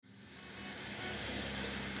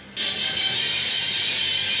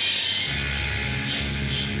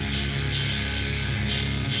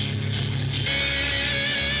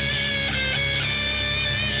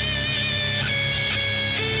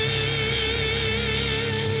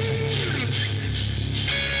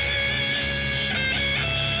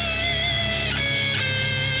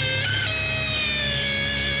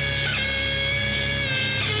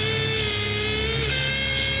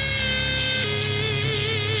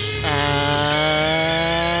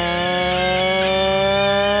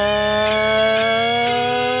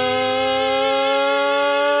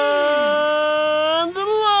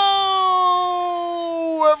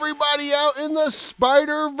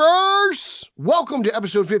Spider-Verse! Welcome to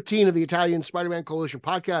episode 15 of the Italian Spider-Man Coalition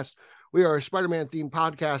podcast. We are a Spider-Man themed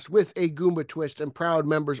podcast with a Goomba twist and proud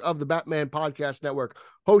members of the Batman Podcast Network,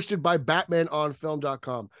 hosted by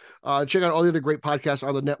BatmanOnFilm.com. Check out all the other great podcasts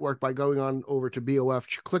on the network by going on over to BOF,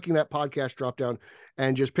 clicking that podcast dropdown,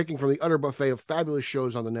 and just picking from the utter buffet of fabulous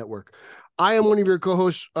shows on the network. I am one of your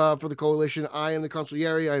co-hosts for the Coalition. I am the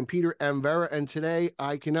Consigliere. I am Peter M. Vera, and today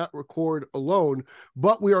I cannot record alone,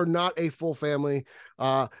 but we are not a full family.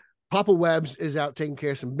 Papa Webbs is out taking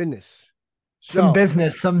care of some business. Some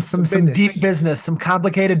business, some deep business, some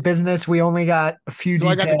complicated business. We only got a few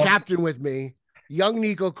details. I got the captain with me, young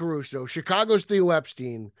Nico Caruso, Chicago's Theo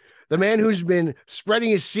Epstein, the man who's been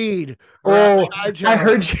spreading his seed. I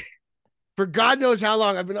heard you. For God knows how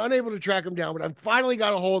long. I've been unable to track him down, but I've finally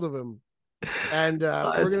got a hold of him. And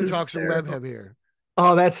we're going to talk some webhead here.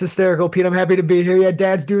 Oh, that's hysterical, Pete. I'm happy to be here. Yeah,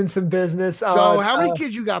 Dad's doing some business. So how many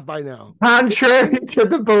kids you got by now? Contrary to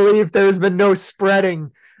the belief, there's been no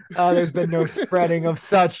spreading. There's been no spreading of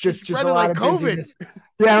such, just a lot like of COVID. Busyness.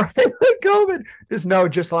 Yeah, like COVID. Just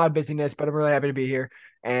a lot of busyness, but I'm really happy to be here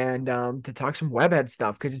and to talk some webhead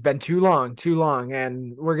stuff because it's been too long.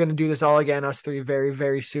 And we're going to do this all again, us three, very,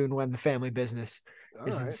 very soon when the family business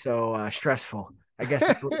isn't so stressful. I guess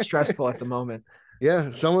it's a little stressful at the moment.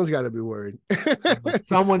 Yeah, someone's got to be worried.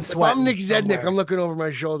 Someone's sweating. I'm Nick Zednick. Somewhere. I'm looking over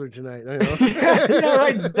my shoulder tonight. I know. Yeah,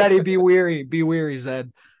 right, Zeddy. Be weary,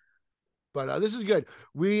 Zed. But this is good.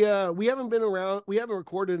 We haven't been around. We haven't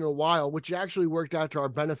recorded in a while, which actually worked out to our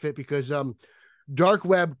benefit because Dark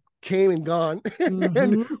Web came and gone,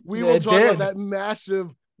 and we will talk about that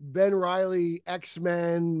massive Ben Reilly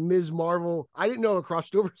X-Men Ms. Marvel. I didn't know it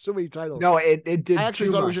crossed over so many titles. No, it did. I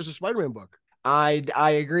actually thought it was just a Spider-Man book. I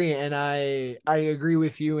agree, and I agree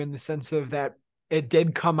with you in the sense of that it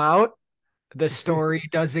did come out. The story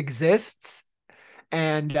does exist.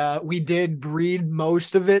 And we did read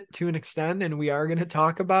most of it to an extent, and we are going to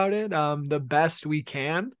talk about it the best we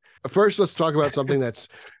can. First, let's talk about something that's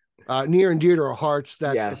near and dear to our hearts.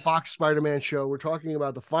 That's the Fox Spider-Man show. We're talking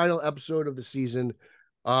about the final episode of the season,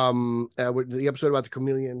 the episode about the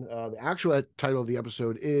Chameleon. The actual title of the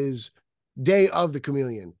episode is Day of the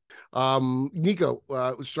Chameleon. Nico,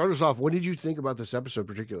 start us off. What did you think about this episode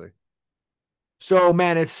particularly? So,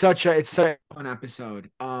 man, it's such a fun episode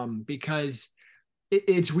because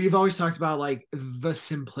we've always talked about like the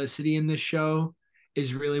simplicity in this show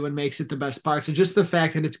is really what makes it the best part. So just the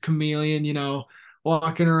fact that it's Chameleon,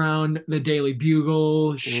 walking around the Daily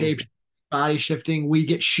Bugle, shape, body shifting. We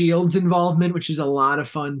get Shield's involvement, which is a lot of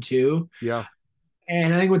fun too. Yeah.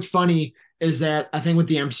 And I think what's funny is that I think with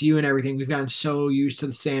the MCU and everything, we've gotten so used to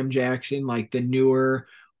the Sam Jackson, like the newer,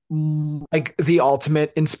 like the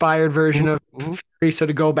ultimate inspired version of Fury. So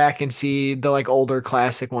to go back and see the like older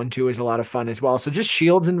classic one too is a lot of fun as well. So just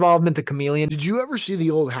Shield's involvement, the Chameleon. Did you ever see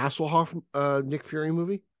the old Hasselhoff Nick Fury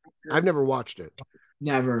movie? I've never watched it.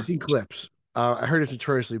 Never. I've seen clips. I heard it's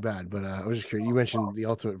notoriously bad, but I was just curious. You mentioned the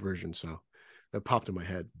ultimate version, so that popped in my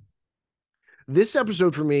head. This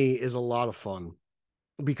episode for me is a lot of fun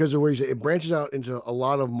because of where it branches out into a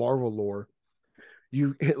lot of Marvel lore.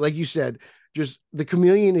 Like you said, just the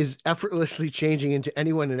Chameleon is effortlessly changing into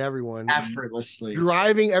anyone and everyone. Effortlessly.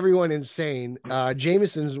 Driving everyone insane.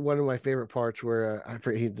 Jameson's one of my favorite parts where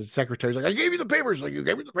the secretary's like, I gave you the papers. Like, you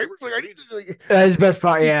gave me the papers. Like, I need to. Like, that's the best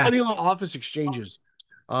part, yeah. Any office exchanges.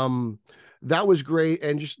 That was great.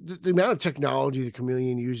 And just the amount of technology the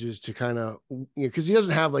Chameleon uses to kind of, because he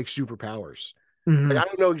doesn't have like superpowers. Like, I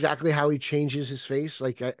don't know exactly how he changes his face.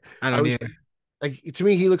 Like, I don't either. Like, to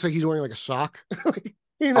me, he looks like he's wearing like a sock.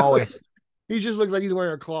 Always. He just looks like he's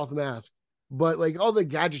wearing a cloth mask, but like all the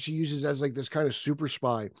gadgets he uses as like this kind of super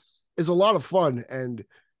spy is a lot of fun. And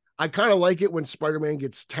I kind of like it when Spider-Man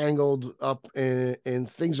gets tangled up and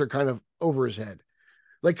things are kind of over his head.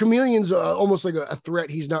 Like Chameleon's almost like a threat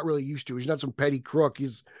he's not really used to. He's not some petty crook.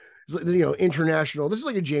 He's international. This is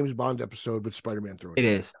like a James Bond episode with Spider-Man through it. It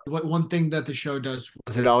is. One thing that the show does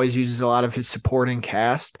is it always uses a lot of his supporting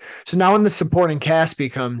cast. So now when the supporting cast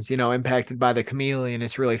becomes, impacted by the Chameleon,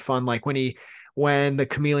 it's really fun. Like when the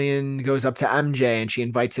Chameleon goes up to MJ and she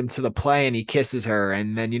invites him to the play and he kisses her.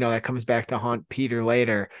 And then, that comes back to haunt Peter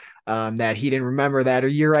later. That he didn't remember that, or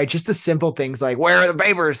you're right. Just the simple things like where are the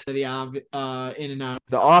papers? The in and out of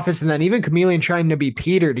the office, and then even Chameleon trying to be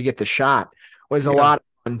Peter to get the shot was a lot of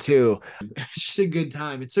fun too. It's just a good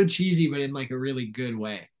time. It's so cheesy, but in like a really good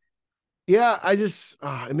way. Yeah, I just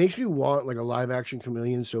it makes me want like a live action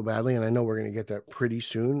Chameleon so badly, and I know we're gonna get that pretty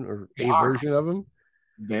soon, or a version of him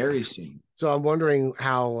very soon. So I'm wondering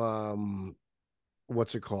how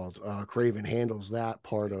what's it called? Craven handles that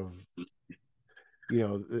part of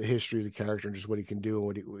the history of the character and just what he can do and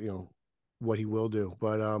what he what he will do.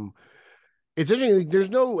 But it's interesting. Like, there's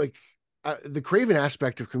no like the Craven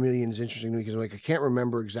aspect of Chameleon is interesting to me because like I can't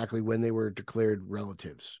remember exactly when they were declared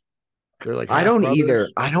relatives. They're like I half don't either.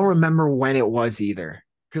 brothers. I don't remember when it was either.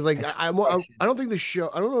 Because like That's a I, good I question. I don't think the show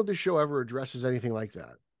I don't know if the show ever addresses anything like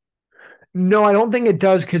that. No, I don't think it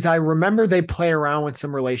does because I remember they play around with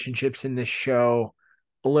some relationships in this show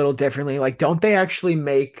a little differently. Like, don't they actually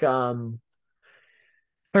make if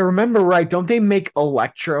I remember right, don't they make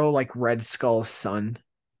Electro like Red Skull's son?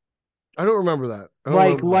 I don't remember that. I don't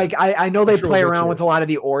Like, remember that. like I know I'm they sure we'll play get around to with it. a lot of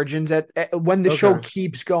the origins at when the show Okay.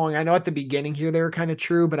 keeps going. I know at the beginning here they were kind of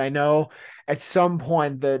true, but I know at some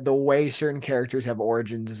point the way certain characters have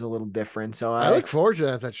origins is a little different. So I look forward to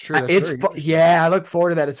that. If that's true. That's it's very fun. interesting. Yeah, I look forward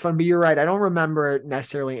to that. It's fun, but you're right. I don't remember it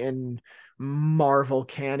necessarily in Marvel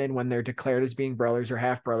canon when they're declared as being brothers or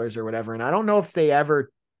half brothers or whatever. And I don't know if they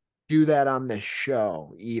ever do that on this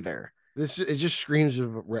show either. This it just screams of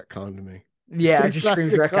retcon to me. Yeah, it Like just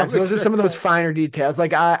screams classic retcon. So comic those are some of those retcon. finer details.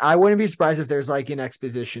 Like I wouldn't be surprised if there's like an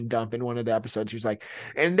exposition dump in one of the episodes. Who's like,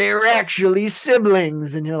 and they're actually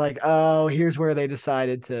siblings, and you're like, oh, here's where they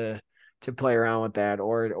decided to play around with that,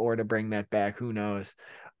 or to bring that back. Who knows?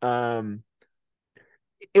 Um,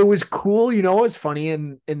 it was cool. You know what's funny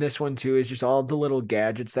in this one too is just all the little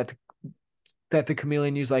gadgets that the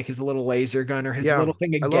chameleon used, like his little laser gun or his Yeah, little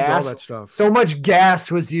thing I of loved all gas. that stuff. So much gas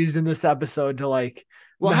was used in this episode to like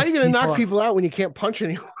Well, how are mess you going to knock people up. people out when you can't punch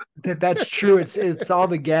anyone? That's true. It's all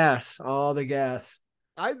the gas, all the gas.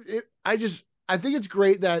 I think it's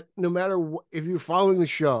great that no matter if you're following the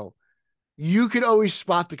show, you could always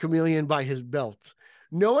spot the chameleon by his belt.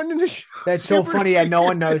 No one in the That's show's so ever funny. Yeah, no figured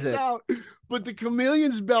one knows this it. out, but the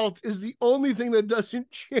chameleon's belt is the only thing that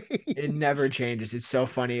doesn't change. It never changes. It's so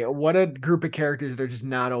funny. What a group of characters that are just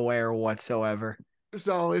not aware whatsoever.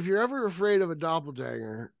 So if you're ever afraid of a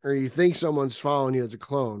doppelganger or you think someone's following you as a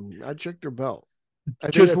clone, I'd check their belt. I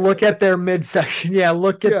think Just that's look at their midsection. Yeah,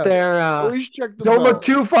 look at yeah. their Always check the don't look belt.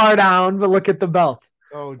 too far down, but look at the belt.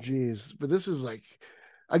 Oh geez. But this is like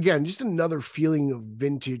again, just another feeling of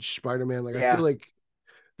vintage Spider-Man. Like I feel Yeah. like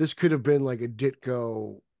this could have been like a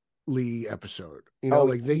Ditko Lee episode. Oh,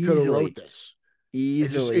 Like they could have wrote easily. this. It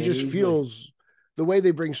Easily and just easily. feels the way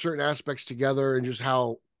they bring certain aspects together and just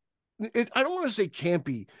how I don't want to say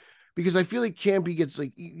campy because I feel like campy gets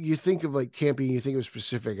like you think of like campy and you think of a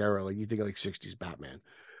specific era, like you think of like 60s Batman.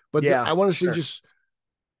 But Yeah, I want to say sure. just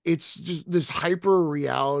it's just this hyper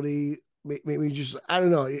reality. Maybe just I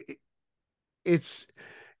don't know. It's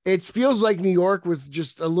it feels like New York with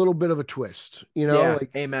just a little bit of a twist. Yeah.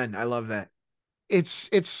 Like Amen. I love that.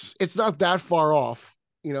 it's not that far off.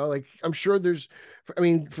 Like I'm sure there's. I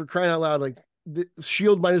mean, for crying out loud, like the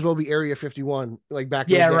Shield might as well be Area 51, like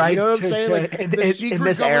back in the Yeah, day. You right. know what I'm saying? Like the In secret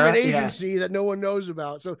this government era. Yeah, agency that no one knows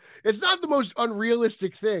about. So it's not the most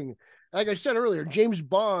unrealistic thing. Like I said earlier, James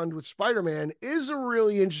Bond with Spider-Man is a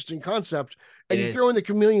really interesting concept. it And you is. throw in the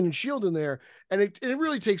Chameleon and Shield in there, and it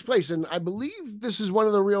really takes place. And I believe this is one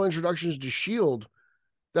of the real introductions to Shield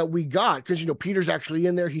that we got because Peter's actually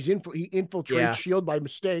in there. He infiltrates Yeah. Shield by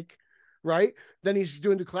mistake, right? Then he's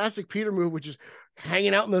doing the classic Peter move, which is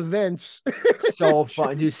hanging out in the vents. So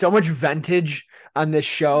fun, dude. So much vintage on this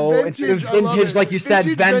show. Instead of Vintage, I love vintage, it. like you said,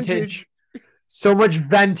 Vintage, vintage. vintage. So much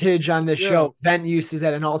vintage on this Yeah, show. Vent use is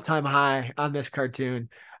at an all-time high on this cartoon.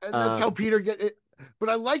 and that's how Um, Peter get it. But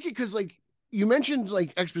I like it because like you mentioned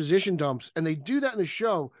like exposition dumps, and they do that in the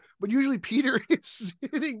show. But usually Peter is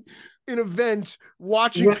sitting in a vent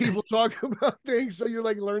watching yeah, people talk about things, so you're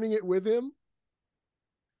like learning it with him.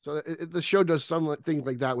 So the show does some things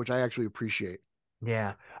like that, which I actually appreciate.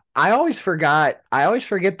 yeah. I always forgot. I always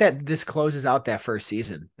forget that this closes out that first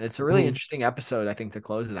season. It's a really Mhm. interesting episode, I think, to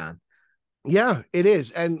close it on. Yeah, it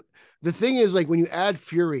is. And the thing is, like, when you add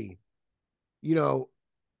Fury, you know,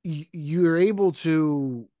 you're able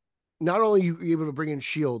to not only you able to bring in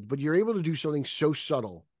Shield, but you're able to do something so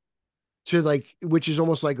subtle to like, which is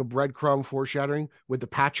almost like a breadcrumb foreshadowing with the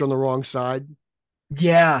patch on the wrong side.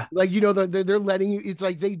 Yeah. Like, they're letting you. It's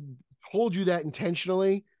like they told you that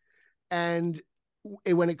intentionally, and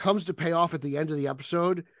when it comes to pay off at the end of the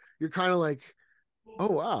episode, you're kind of like,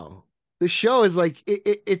 oh wow, the show is like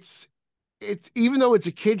it's even though it's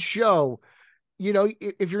a kid's show,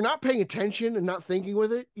 if you're not paying attention and not thinking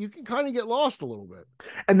with it, you can kind of get lost a little bit.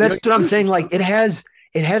 And that's You what I'm lose some saying. Like stuff.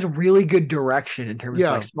 it has really good direction in terms of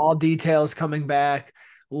Yeah, like small details coming back,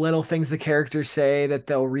 little things the characters say that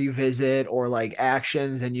they'll revisit, or like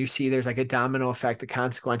actions, and you see there's like a domino effect, the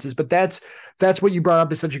consequences. But that's what you brought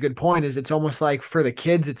up is such a good point, is it's almost like for the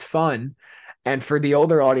kids, it's fun. And for the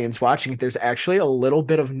older audience watching it, there's actually a little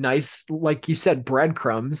bit of nice, like you said,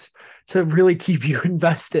 breadcrumbs to really keep you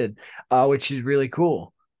invested, which is really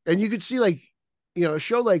cool. And you could see like, a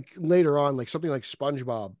show like later on, like something like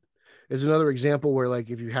SpongeBob is another example where like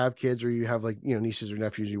if you have kids or you have like, nieces or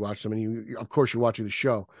nephews, you watch them and of course you're watching the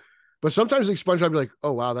show. But sometimes like SpongeBob, you're like,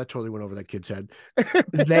 oh wow, that totally went over that kid's head.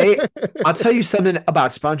 I'll tell you something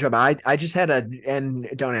about SpongeBob. I just had and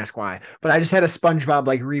don't ask why, but I just had a SpongeBob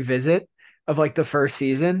like revisit of like the first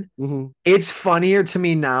season. Mm-hmm. It's funnier to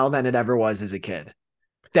me now than it ever was as a kid.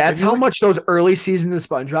 If That's you how like, much those early seasons of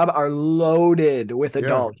SpongeBob are loaded with yeah,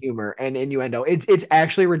 adult humor and innuendo. It's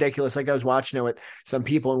actually ridiculous. Like I was watching it with some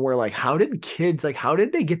people and we're like, how did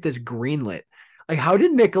they get this greenlit? Like, how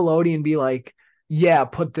did Nickelodeon be like, yeah,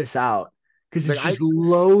 put this out? Because like it's just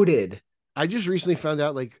loaded. I just recently found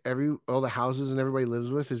out like all the houses and everybody lives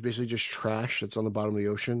with is basically just trash that's on the bottom of the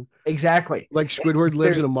ocean. Exactly. Like Squidward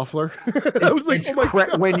lives in a muffler. I was like, oh my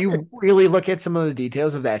God. When you really look at some of the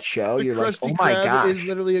details of that show, The you're like, Krusty oh my Krab is gosh.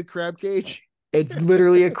 literally a crab cage. It's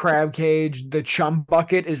literally a crab cage. The chum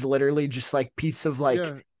bucket is literally just like piece of like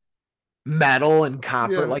Yeah. metal and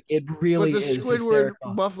copper. Yeah. Like it But really the is Squidward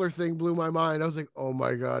hysterical. muffler thing blew my mind. I was like, oh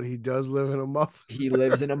my God, he does live in a muffler. He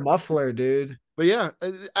lives in a muffler, dude. But yeah,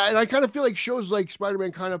 and I kind of feel like shows like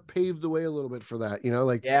Spider-Man kind of paved the way a little bit for that,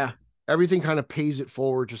 like Yeah. everything kind of pays it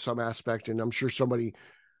forward to some aspect. And I'm sure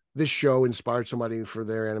this show inspired somebody for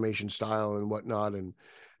their animation style and whatnot. And,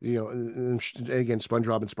 and again,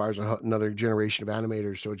 SpongeBob inspires another generation of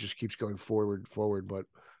animators. So it just keeps going forward. But,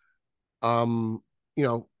 um, you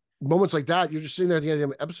know, moments like that, you're just sitting there at the end of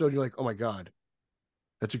the episode, you're like, oh my God,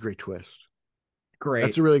 that's a great twist. That's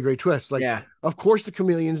Great. a really great twist. Like, Yeah. of course, the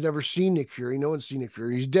chameleon's never seen Nick Fury. No one's seen Nick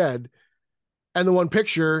Fury. He's dead. And the one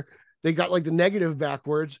picture, they got like the negative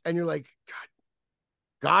backwards, and you're like,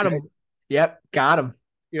 God, got him. Yep. Got him.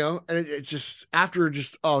 And it's just after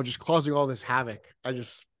just causing all this havoc.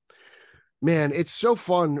 Man, it's so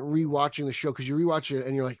fun rewatching the show because you rewatch it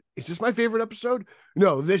and you're like, is this my favorite episode?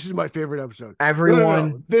 No, this is my favorite episode. Everyone.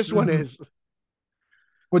 No, this one is.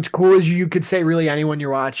 What's cool is you could say really anyone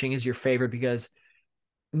you're watching is your favorite because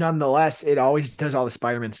nonetheless, it always does all the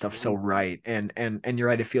Spider-Man stuff so right. And you're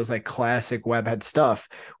right, it feels like classic webhead stuff,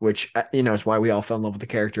 which is why we all fell in love with the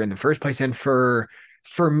character in the first place. And for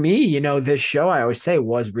me, this show I always say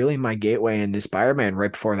was really my gateway into Spider-Man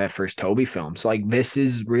right before that first Tobey film. So like this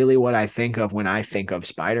is really what I think of when I think of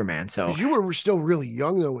Spider-Man. So you were still really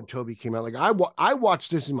young though when Tobey came out. Like I watched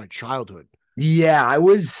this in my childhood. Yeah, I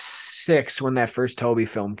was 6 when that first Tobey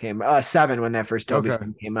film came. 7 when that first Tobey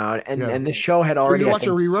film came out, and the show had already. So you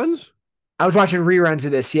watching reruns? I was watching reruns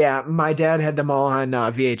of this. Yeah, my dad had them all on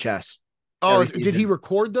VHS. Oh, did he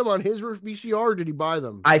record them on his VCR or did he buy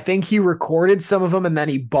them? I think he recorded some of them and then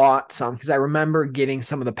he bought some because I remember getting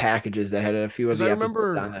some of the packages that had a few of the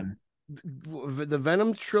episodes on them. The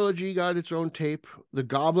Venom trilogy got its own tape. The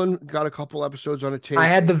Goblin got a couple episodes on a tape. I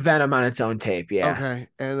had the Venom on its own tape. Yeah. Okay,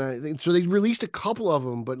 and I think so. They released a couple of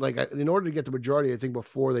them, but like in order to get the majority, I think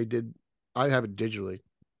before they did, I have it digitally.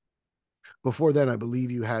 Before then, I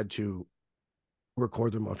believe you had to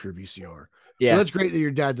record them off your VCR. Yeah, so that's great that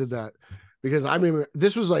your dad did that because I remember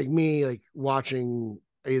this was like me like watching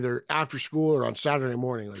either after school or on Saturday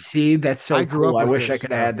morning. Like, see, that's so cool. I wish I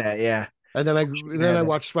could have had that. Yeah. And then I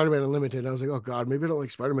watched Spider-Man Unlimited. And I was like, oh God, maybe I don't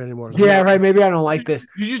like Spider-Man anymore. Yeah, right. Maybe I don't like this.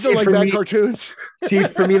 You just don't like bad cartoons. See,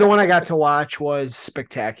 for me, the one I got to watch was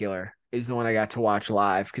Spectacular. Is the one I got to watch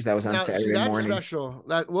live because that was on Saturday morning. That's special.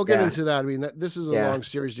 That we'll get into that. I mean, this is a long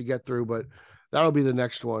series to get through, but that'll be the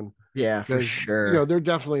next one. Yeah, for sure. They're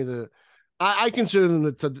definitely I consider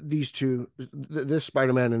them these two, this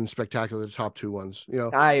Spider-Man and Spectacular, the top two ones.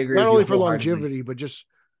 I agree. Not only for longevity, but just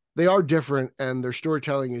they are different and their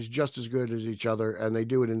storytelling is just as good as each other and they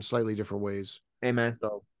do it in slightly different ways. Amen.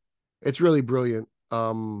 So it's really brilliant.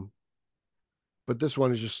 But this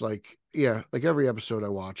one is just like, like every episode I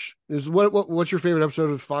watch is what's your favorite episode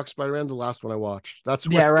of Fox Spider-Man? The last one I watched. That's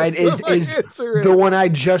right. Is the one I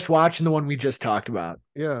just watched and the one we just talked about.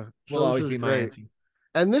 Yeah. Will always be my answer.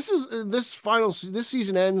 And this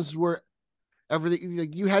season ends where everything,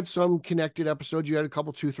 like you had some connected episodes, you had a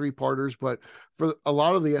couple 2-3 parters, but for a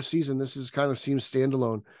lot of the season, this is kind of seems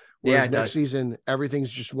standalone. Whereas next season,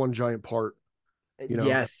 everything's just one giant part.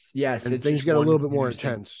 Yes. And things get a little bit more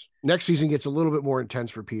intense. Next season gets a little bit more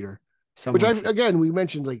intense for Peter. Which we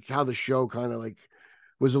mentioned like how the show kind of like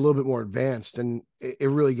was a little bit more advanced, and it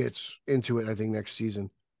really gets into it, I think, next season.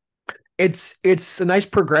 It's a nice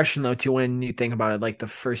progression though too when you think about it. Like the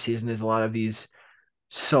first season is a lot of these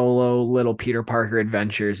solo little Peter Parker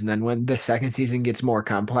adventures, and then when the second season gets more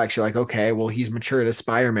complex, you're like, okay, well he's matured as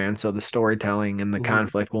Spider-Man, so the storytelling and the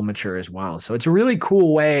conflict will mature as well. So it's a really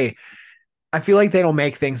cool way. I feel like they don't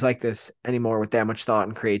make things like this anymore with that much thought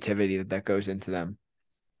and creativity that goes into them.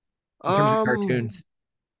 In terms of cartoons.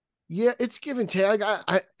 Yeah, it's give and take.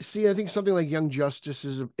 I see. I think something like Young Justice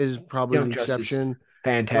is probably Young the Justice, exception,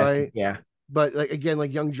 fantastic. right? Yeah. But like again,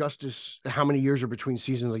 like Young Justice, how many years are between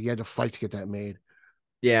seasons? Like you had to fight to get that made.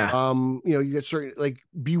 Yeah. You get certain like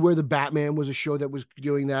Beware the Batman was a show that was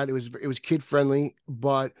doing that. It was kid friendly,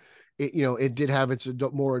 but it did have its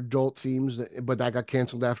more adult themes, but that got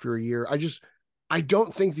canceled after a year. I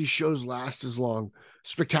don't think these shows last as long.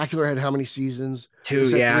 Spectacular had how many seasons? Two.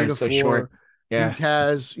 This had Yeah. three And to so four. short. Heat Yeah.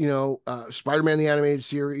 has, Spider-Man the animated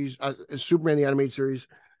series, Superman the animated series,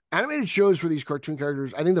 animated shows for these cartoon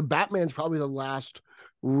characters. I think the Batman's probably the last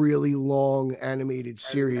really long animated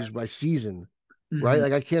series by season, right? Mhm.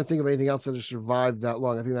 Like I can't think of anything else that has survived that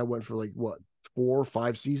long. I think that went for like what, 4 or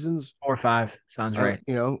 5 seasons. 4 or 5 sounds right.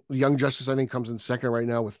 Young Justice I think comes in second right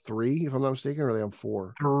now with 3, if I'm not mistaken, or are they on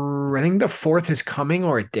 4? I think the fourth is coming,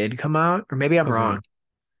 or it did come out, or maybe I'm Okay, wrong.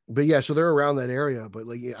 but yeah, so they're around that area. But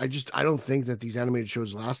like, I don't think that these animated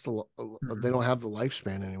shows last. They Mhm. don't have the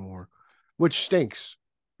lifespan anymore, which stinks.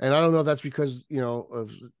 And I don't know if that's because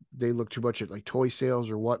they look too much at like toy sales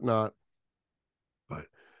or whatnot. But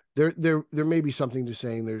there may be something to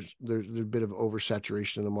saying there's a bit of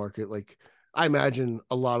oversaturation in the market. Like I imagine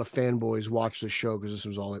a lot of fanboys watch the show because this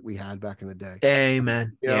was all that we had back in the day.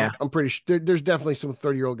 Amen. Yeah. I'm pretty sure there's definitely some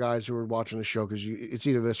 30-year-old guys who are watching the show because it's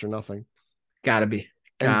either this or nothing. Gotta be.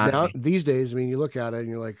 And Gotta now be. these days, I mean, you look at it and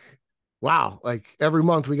you're like, wow, like every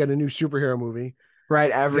month we got a new superhero movie.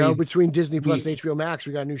 Right. Every Between Disney Plus and week. HBO Max,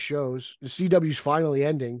 we got new shows. The CW's finally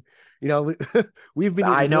ending. You know, we've been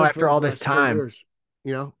I know ignored for after like all the this last 4 time. years.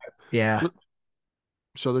 You know, Yeah. so,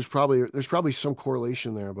 so there's probably some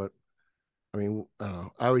correlation there, but I mean, I don't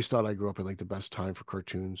know. I always thought I grew up in like the best time for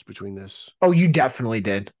cartoons Oh, you definitely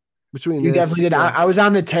did. between You definitely this, did. I was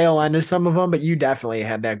on the tail end of some of them, but you definitely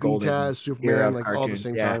had that golden BTAS, era Superman, of like all at the cartoons.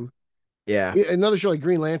 same Yeah. time. Yeah. Yeah, another show like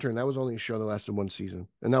Green Lantern, that was only a show that lasted one season,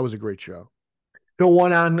 and that was a great show. The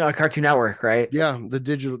one on Cartoon Network, right? Yeah,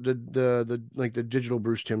 the like the digital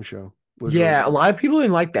Bruce Timm show was really Yeah. A good. lot of people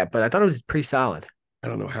didn't like that, but I thought it was pretty solid. I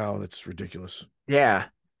don't know how that's ridiculous. Yeah.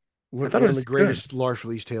 I thought it One of the was good. greatest Lars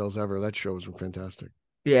Felice tales ever. That show was fantastic.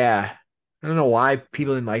 Yeah. I don't know why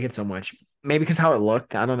people didn't like it so much. Maybe because how it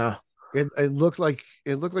looked. I don't know. It looked like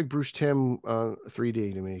Bruce Timm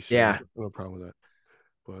 3D to me, so Yeah. no problem with that.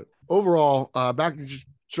 But overall, back just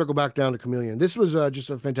circle back down to Chameleon. This was just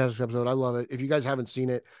a fantastic episode. I love it. If you guys haven't seen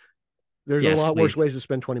it, there's a Yes, lot worse please. ways to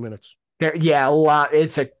spend 20 minutes. Yeah, a lot.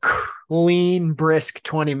 It's a clean, brisk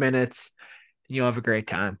 20 minutes. And you'll have a great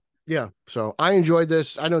time. Yeah, so I enjoyed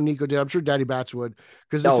this. I know Nico did. I'm sure Daddy Bats would,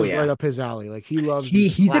 because this Oh is right yeah. up his alley. Like he loves He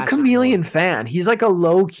these he's a classic chameleon villains. fan. He's like a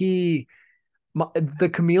low key. The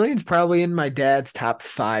chameleon's probably in my dad's top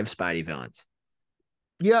 5 Spidey villains.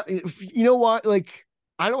 Yeah, you know what? Like,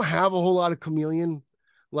 I don't have a whole lot of Chameleon.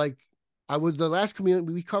 Like, I was the last Chameleon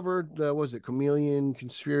we covered. Was it Chameleon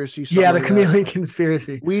Conspiracy? Yeah, Something the like that. chameleon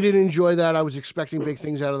conspiracy. We didn't enjoy that. I was expecting big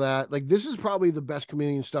things out of that. Like, this is probably the best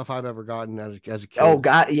Chameleon stuff I've ever gotten as a Oh kid.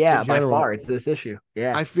 God, In yeah, by general, far it's this issue.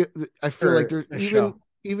 Yeah, I feel I feel like or there's a show.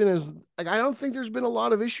 even as like I don't think there's been a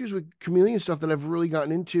lot of issues with Chameleon stuff that I've really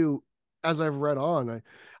gotten into as I've read on.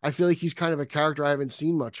 I feel like he's kind of a character I haven't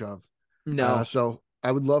seen much of. No, So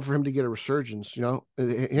I would love for him to get a resurgence. Him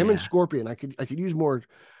and yeah, Scorpion. I could use more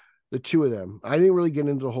the two of them. I didn't really get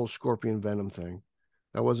into the whole Scorpion Venom thing.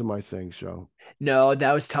 That wasn't my thing. So, no,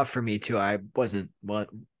 that was tough for me too. I wasn't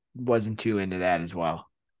too into that as well.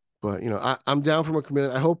 but I'm down from a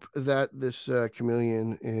Chameleon. I hope that this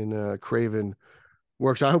Chameleon in Craven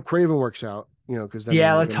works. I hope Craven works out. Because then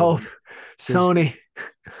Yeah, they're let's gonna hope because Sony.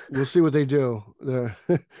 we'll see what they do.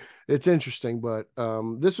 It's interesting, but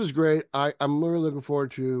this was great. I'm really looking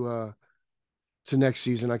forward to next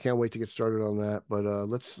season. I can't wait to get started on that. But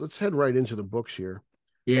let's head right into the books here.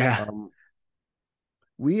 Yeah, Um,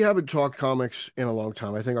 we haven't talked comics in a long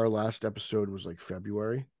time. I think our last episode was like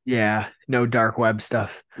February. yeah, no dark web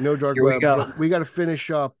stuff. No dark Here we web, go. but we got to finish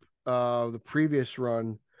up the previous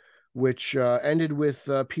run, which ended with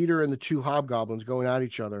Peter and the two hobgoblins going at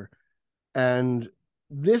each other. And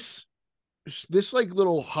this like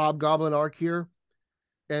little hobgoblin arc here,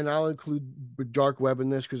 and I'll include dark web in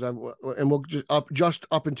this because we'll just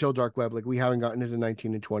up until dark web, like we haven't gotten into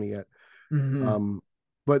 19 and 20 yet. Hmm.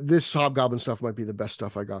 But this hobgoblin stuff might be the best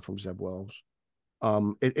stuff I got from Zeb Wells.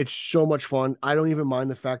 It's so much fun. I don't even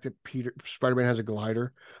mind the fact that Spider-Man has a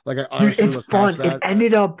glider. Like I Dude, honestly it's look past fun. It that.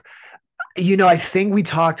 ended up, I think we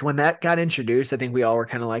talked when that got introduced. I think we all were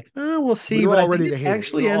kind of like, we'll We see. were But I all think ready it to hate it. We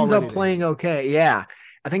actually were all ends ready up to hate playing it. okay. Yeah,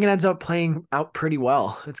 I think it ends up playing out pretty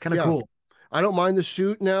well. It's kind of Yeah. cool. I don't mind the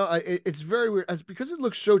suit now. It's very weird because it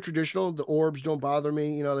looks so traditional. The orbs don't bother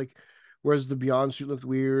me. Like whereas the Beyond suit looked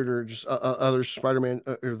weird, or just other Spider-Man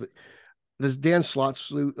this Dan Slott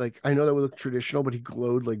suit. Like, I know that would look traditional, but he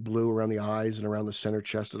glowed like blue around the eyes and around the center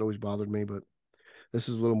chest. It always bothered me, but this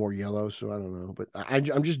is a little more yellow, so I don't know. But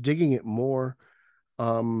I'm just digging it more.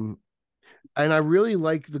 Um, and I really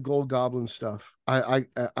like the Gold Goblin stuff. I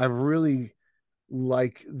really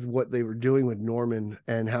like what they were doing with Norman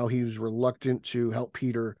and how he was reluctant to help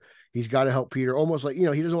Peter. He's got to help Peter, almost like, he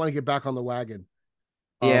doesn't want to get back on the wagon.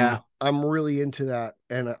 Yeah. I'm really into that,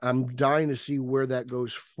 and I'm dying to see where that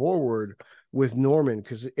goes forward with Norman,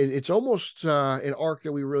 because it's almost an arc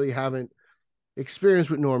that we really haven't experienced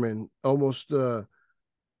with Norman. Almost the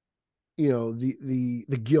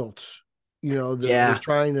guilt, the Yeah.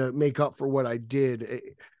 trying to make up for what I did.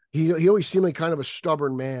 He always seemed like kind of a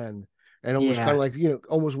stubborn man, and almost kind of Yeah. like,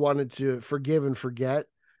 almost wanted to forgive and forget.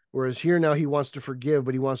 Whereas here now he wants to forgive,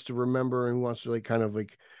 but he wants to remember, and wants to like kind of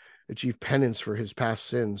like achieve penance for his past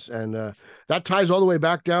sins. And that ties all the way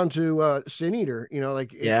back down to Sin Eater.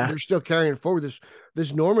 Like Yeah. they're still carrying it forward.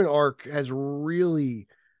 This Norman arc has really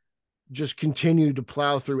just continued to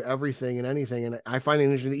plow through everything and anything. And I find it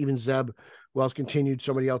interesting that even Zeb Wells continued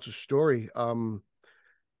somebody else's story. I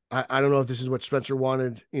don't know if this is what Spencer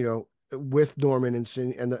wanted, with Norman and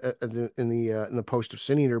Sin and in the post of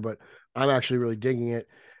Sin Eater, but I'm actually really digging it.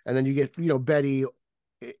 And then you get, Betty.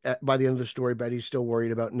 By the end of the story, Betty's still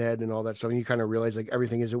worried about Ned and all that stuff, and you kind of realize like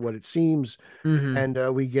everything isn't what it seems. Mm-hmm.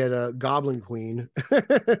 And we get a Goblin Queen,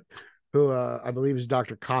 who I believe is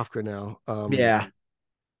Dr. Kafka now. Yeah.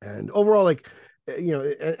 And overall, like,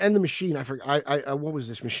 and the machine. I forgot. What was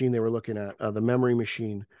this machine they were looking at? The memory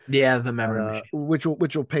machine. Yeah. The memory machine. Which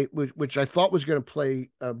will pay, which I thought was going to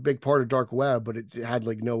play a big part of Dark Web, but it had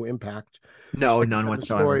like no impact. So No, I guess none that's a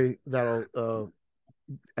whatsoever. story that'll.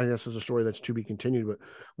 I guess is a story that's to be continued. But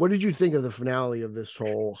what did you think of the finale of this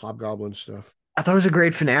whole Hobgoblin stuff? I thought it was a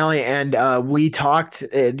great finale, and we talked,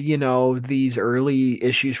 these early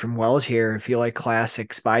issues from Wells here feel like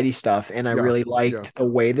classic Spidey stuff, and I Yeah, really yeah, liked the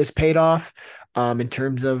way this paid off, in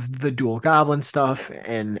terms of the dual goblin stuff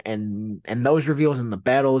and those reveals, and the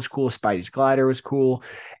battle is cool. Spidey's glider was cool,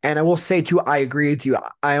 and I will say too, I agree with you.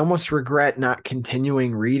 I almost regret not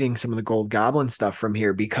continuing reading some of the Gold Goblin stuff from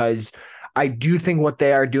here, because I do think what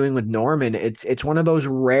they are doing with Norman, it's one of those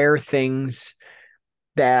rare things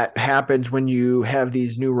that happens when you have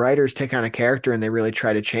these new writers take on a character and they really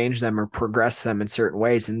try to change them or progress them in certain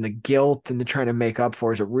ways. And the guilt and the trying to make up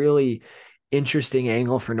for is a really interesting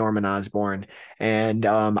angle for Norman Osborn. And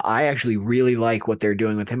I actually really like what they're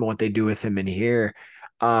doing with him and what they do with him in here.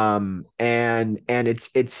 And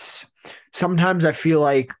it's sometimes I feel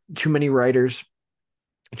like too many writers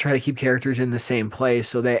try to keep characters in the same place,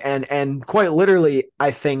 so they and quite literally,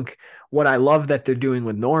 I think what I love that they're doing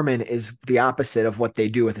with Norman is the opposite of what they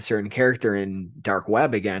do with a certain character in Dark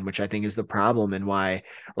Web again, which I think is the problem, and why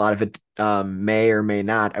a lot of it may or may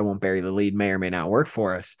not, I won't bury the lead, may or may not work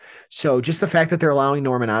for us. So just the fact that they're allowing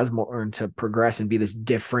Norman Osborn to progress and be this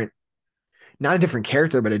different, not a different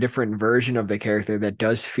character, but a different version of the character that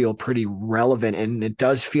does feel pretty relevant, and it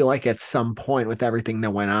does feel like at some point with everything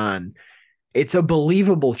that went on, it's a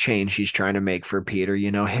believable change he's trying to make for Peter.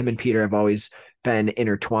 Him and Peter have always been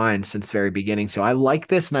intertwined since the very beginning. So I like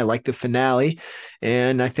this, and I like the finale.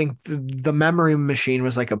 And I think the memory machine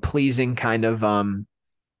was like a pleasing kind of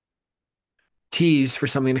tease for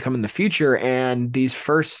something to come in the future. And these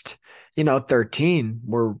first, 13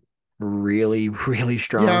 were really, really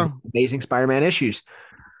strong, yeah. amazing Spider-Man issues.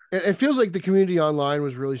 It feels like the community online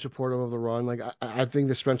was really supportive of the run. Like I think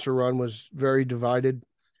the Spencer run was very divided.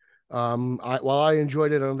 While I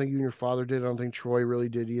enjoyed it, I don't think you and your father did. I don't think Troy really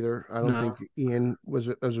did either. I don't No. think Ian was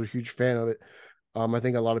a huge fan of it. I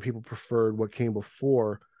think a lot of people preferred what came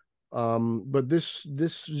before. But this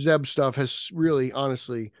Zeb stuff has really,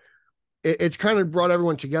 honestly, it's kind of brought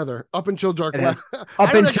everyone together up until Dark It Web. has. I Up don't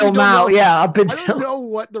actually until don't now, know. yeah, up I don't until know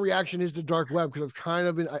what the reaction is to Dark Web, because I've kind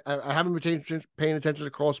of been I haven't been paying attention to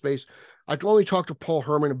Crawl Space. I can only talk to Paul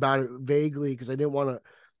Herman about it vaguely, because I didn't want to.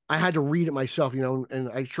 I had to read it myself,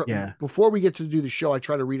 and yeah, before we get to do the show, I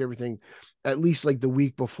try to read everything at least like the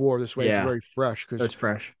week before. This way, it's yeah, very fresh. so Because it's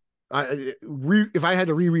fresh. if I had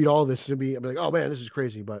to reread all this, I'd be like, oh man, this is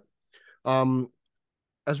crazy. But um,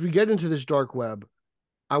 as we get into this Dark Web,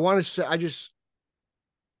 I want to say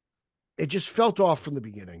it just felt off from the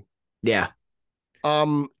beginning. Yeah.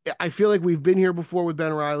 Um, I feel like we've been here before with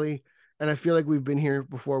Ben Riley, and I feel like we've been here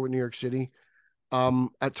before with New York City.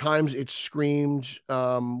 At times it screamed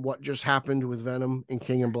what just happened with Venom and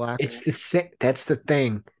King in Black. It's the sick. That's the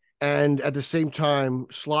thing. And at the same time,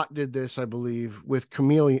 Slott did this, I believe, with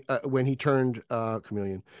Chameleon when he turned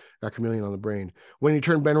Chameleon, got Chameleon on the brain, when he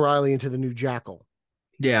turned Ben Riley into the new Jackal.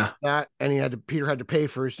 Yeah. That, and Peter had to pay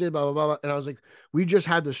for his blah blah blah. And I was like, we just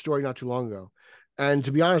had this story not too long ago. And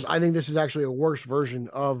to be honest, I think this is actually a worse version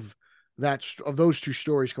of those two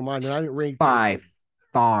stories combined. And I didn't rate Peter. By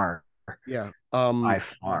far. Yeah. By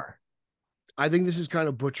far. I think this is kind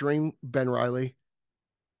of butchering Ben Riley.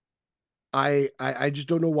 I just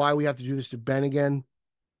don't know why we have to do this to Ben again.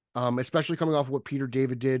 Especially coming off of what Peter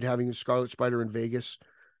David did, having the Scarlet Spider in Vegas.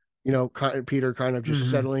 Peter kind of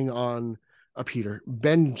just settling on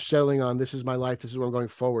Ben settling on, this is my life, this is where I'm going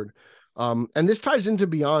forward. And this ties into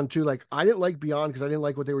Beyond too. Like, I didn't like Beyond because I didn't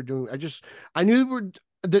like what they were doing. I knew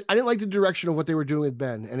I didn't like the direction of what they were doing with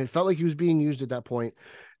Ben, and it felt like he was being used at that point.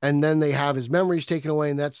 And then they have his memories taken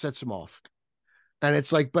away, and that sets him off. And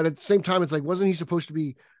it's like, but at the same time, it's like, wasn't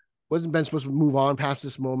Ben supposed to move on past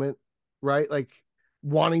this moment, right? Like,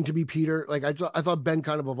 wanting to be Peter. Like, I thought Ben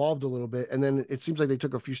kind of evolved a little bit, and then it seems like they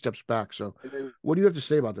took a few steps back. So, what do you have to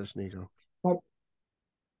say about this, Nico? Well,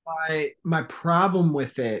 my problem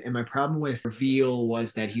with it, and my problem with reveal,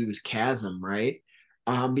 was that he was Chasm, right?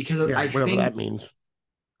 Because Yeah, I whatever think that means.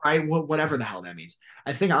 whatever the hell that means.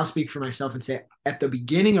 I think I'll speak for myself and say at the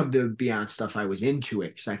beginning of the Beyond stuff, I was into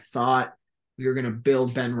it because I thought we were going to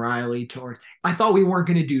build Ben Riley towards. I thought we weren't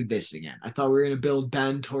going to do this again. I thought we were going to build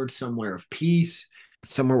Ben towards somewhere of peace,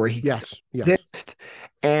 somewhere where he yes, could exist.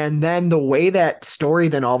 And then the way that story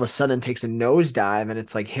then all of a sudden takes a nosedive, and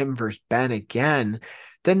it's like him versus Ben again.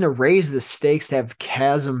 Then to raise the stakes to have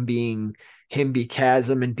Chasm being him, be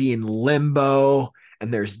Chasm, and be in limbo,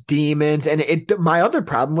 and there's demons. And my other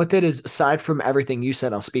problem with it is, aside from everything you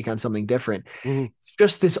said, I'll speak on something different. Mm-hmm.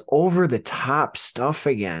 Just this over the top stuff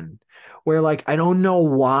again, where like, I don't know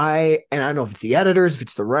why, and I don't know if it's the editors, if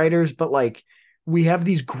it's the writers, but like, we have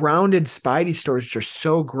these grounded Spidey stories which are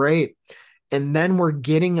so great. And then we're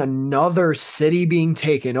getting another city being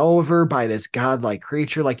taken over by this godlike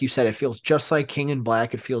creature. Like you said, it feels just like King in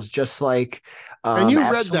Black. It feels just like and you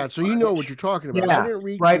read that, so you know what you're talking about. Yeah, I didn't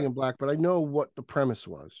read right. King in Black, but I know what the premise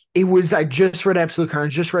was. I just read Absolute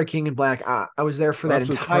Carnage, just read King in Black. I was there for that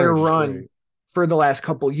Absolute entire Carnage run for the last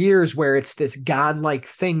couple years, where it's this godlike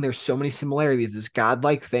thing. There's so many similarities. This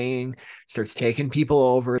godlike thing starts taking people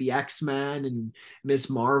over. The X-Men and Ms.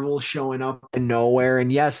 Marvel showing up in nowhere. And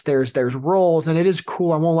yes, there's roles, and it is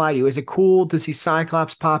cool. I won't lie to you. Is it cool to see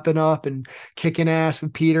Cyclops popping up and kicking ass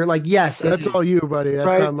with Peter? Like, yes. That's all you, buddy. That's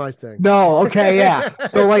right? Not my thing. No, okay, yeah.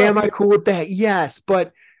 So like, am I cool with that? Yes,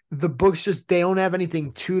 but the books they don't have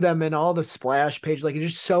anything to them, and all the splash page, like,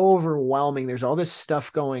 it's just so overwhelming. There's all this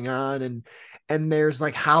stuff going on, and there's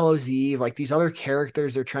like Hallows Eve, like these other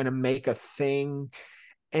characters are trying to make a thing,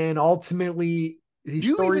 and ultimately do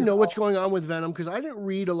you even know what's going on with Venom? Because I didn't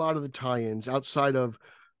read a lot of the tie-ins outside of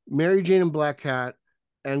Mary Jane and Black Cat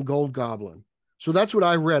and Gold Goblin. So that's what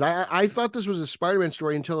I read. I thought this was a Spider-Man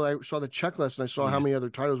story until I saw the checklist and I saw how many other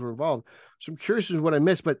titles were involved. So I'm curious as to what I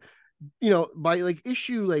missed. But by like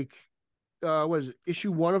issue what is it,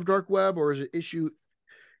 issue 1 of Dark Web, or is it issue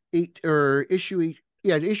 8 or issue 8?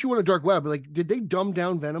 Yeah, issue 1 of Dark Web. Like, did they dumb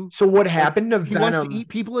down Venom? So what happened to he Venom? Wants to eat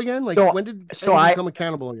people again? Like, when did I become a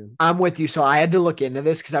cannibal again? I'm with you. So I had to look into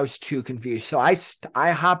this because I was too confused. So I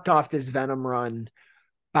hopped off this Venom run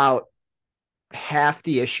about half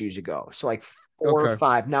the issues ago. So like 4 or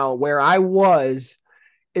 5. Now, where I was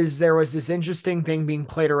is there was this interesting thing being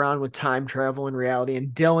played around with time travel and reality, and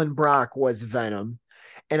Dylan Brock was Venom.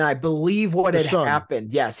 And I believe what had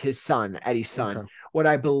happened, yes, his son, Eddie's son, what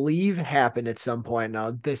I believe happened at some point,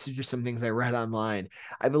 now this is just some things I read online,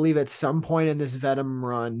 I believe at some point in this Venom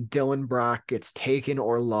run, Dylan Brock gets taken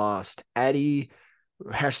or lost. Eddie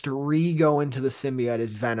has to re-go into the symbiote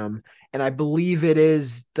as Venom, and I believe it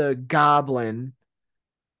is the Goblin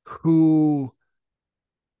who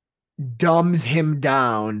dumbs him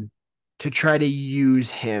down to try to use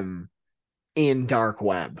him in Dark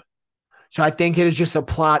Web. So I think it is just a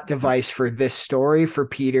plot device for this story, for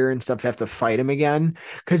Peter and stuff to have to fight him again.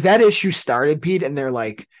 Because that issue started, Pete, and they're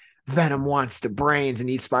like, Venom wants the brains and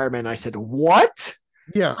eats Spider-Man. And I said, what?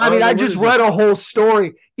 Yeah. I mean, I just read a whole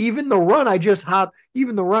story. Even the run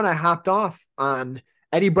I hopped off on,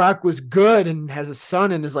 Eddie Brock was good and has a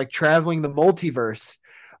son and is like traveling the multiverse.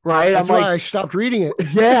 Right. That's why I stopped reading it.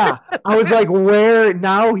 Yeah. I was like, where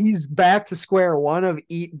now he's back to square one of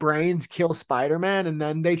eat brains, kill Spider-Man. And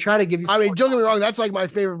then they try to give you. I mean, don't get me wrong. That's like my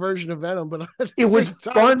favorite version of Venom, but it was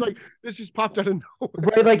fun. It's like, this just popped out of nowhere.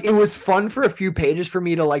 Right. Like, it was fun for a few pages for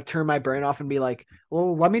me to like turn my brain off and be like,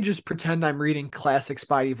 well, let me just pretend I'm reading classic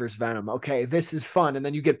Spidey versus Venom. Okay. This is fun. And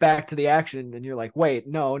then you get back to the action and you're like, wait,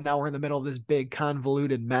 no, now we're in the middle of this big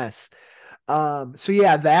convoluted mess. So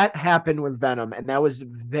yeah, that happened with Venom, and that was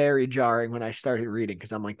very jarring when I started reading,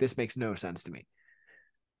 because I'm like, this makes no sense to me.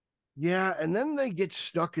 Yeah, and then they get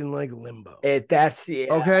stuck in like limbo. Yeah,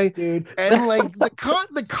 Okay, dude. and like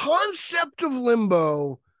the concept of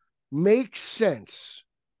limbo makes sense.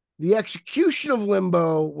 The execution of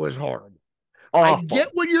limbo was horrible. I get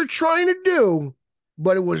Awful. what you're trying to do,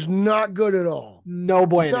 but it was not good at all. No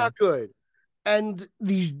bueno. Not good. And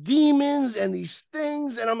these demons and these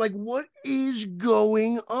things, and I'm like, what is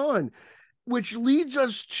going on? Which leads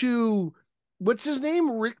us to what's his name?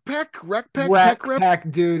 Rick Peck? Peck Wreck Rep?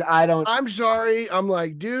 pack, dude. I don't. I'm sorry. I'm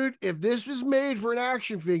like, dude, if this was made for an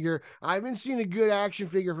action figure, I haven't seen a good action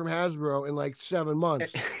figure from Hasbro in like 7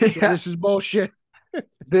 months. So Yeah. this is bullshit.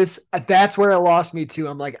 That's where it lost me too.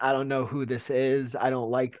 I'm like, I don't know who this is. I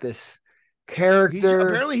don't like this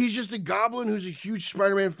character. He's just a goblin who's a huge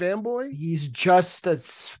Spider-Man fanboy. He's just a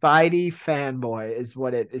Spidey fanboy, is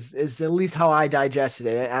what it is at least how I digested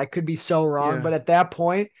it. I could be so wrong, Yeah. but at that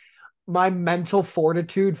point, my mental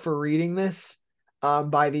fortitude for reading this,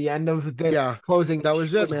 by the end of this closing, that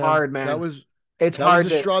was it, man. Hard, man. That was hard.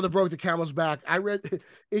 Was the straw that broke the camel's back. I read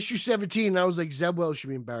issue 17, and I was like, Zeb Wells should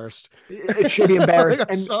be embarrassed. It should be embarrassed.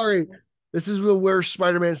 Like, I'm sorry. This is the worst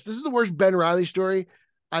Spider-Man. This is the worst Ben Reilly story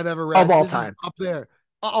I've ever read. Of all time. Up there.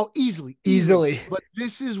 Oh, easily. But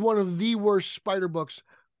this is one of the worst Spider books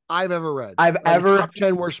I've ever read. Top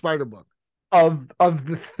 10 worst Spider book. Of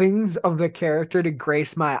the things of the character to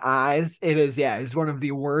grace my eyes, it's one of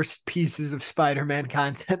the worst pieces of Spider-Man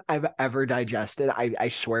content I've ever digested. I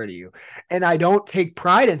swear to you. And I don't take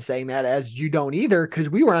pride in saying that, as you don't either, because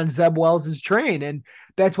we were on Zeb Wells' train. And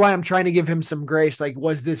that's why I'm trying to give him some grace. Like,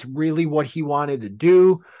 was this really what he wanted to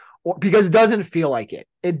do? Or because it doesn't feel like it.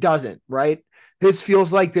 It doesn't, right? This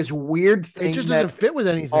feels like this weird thing. It just doesn't fit with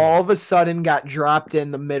anything. All of a sudden got dropped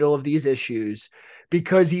in the middle of these issues.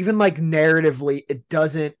 Because even like narratively,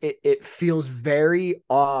 it feels very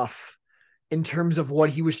off in terms of what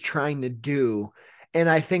he was trying to do. And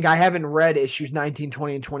I think I haven't read issues 19,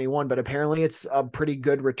 20, and 21, but apparently it's a pretty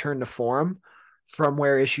good return to form from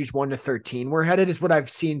where issues 1 to 13 were headed, is what I've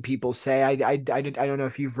seen people say. I don't know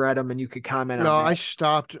if you've read them and you could comment on that. No, I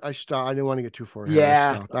stopped. I didn't want to get too far ahead.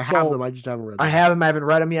 Yeah. I have them. I just haven't read them. I haven't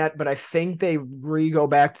read them yet, but I think they go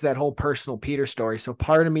back to that whole personal Peter story. So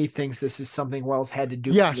part of me thinks this is something Wells had to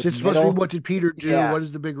do. Yes, it's supposed to be, what did Peter do? Yeah. What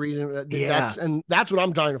is the big reason? That's what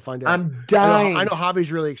I'm dying to find out. I'm dying. I know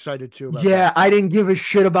Javi's really excited too about that. I didn't give a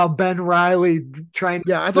shit about Ben Reilly trying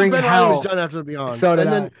to I thought Ben Reilly was done after the Beyond. So did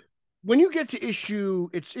I. When you get to issue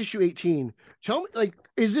 18, tell me, like,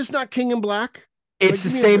 is this not King in Black? It's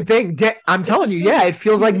like, the same thing. I'm telling you, it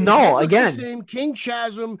feels like Null again. The same King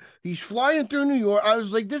Chasm. He's flying through New York. I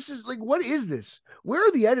was like, this is like, what is this? Where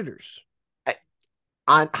are the editors?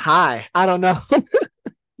 I don't know.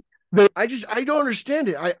 I don't understand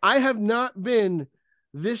it. I have not been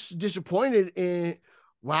this disappointed in.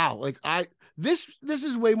 Wow, like this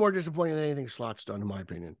is way more disappointing than anything Slott's done, in my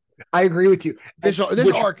opinion. I agree with you. This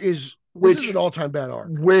arc is an all-time bad arc.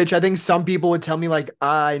 Which I think some people would tell me, like,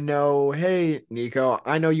 I know, hey, Nico,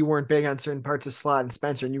 I know you weren't big on certain parts of Slott and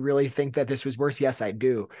Spencer, and you really think that this was worse. Yes, I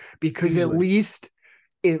do. Because at least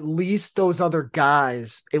those other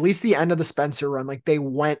guys, at least the end of the Spencer run, like, they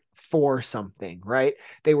went for something, right?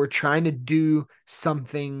 They were trying to do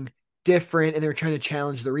something different, and they were trying to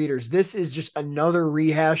challenge the readers. This is just another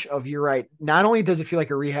rehash of, you're right. Not only does it feel like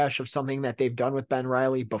a rehash of something that they've done with Ben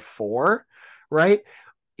Reilly before, right?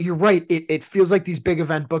 You're right. It feels like these big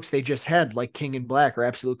event books they just had, like King in Black or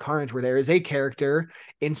Absolute Carnage, where there is a character,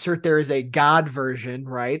 there is a God version,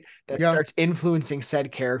 right? That starts influencing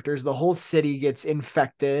said characters. The whole city gets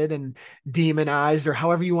infected and demonized, or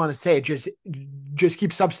however you want to say it. Just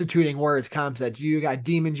keep substituting words, concepts. You got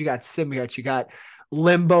demons, you got symbiotes, you got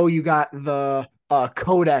Limbo, you got the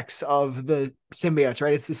codex of the symbiotes,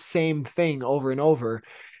 right? It's the same thing over and over.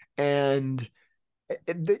 And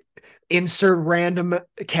insert random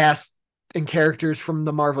cast and characters from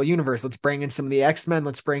the Marvel universe. Let's bring in some of the X-Men.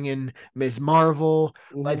 Let's bring in Ms. Marvel.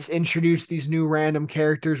 Mm-hmm. Let's introduce these new random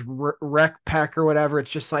characters, Wreck Pack or whatever.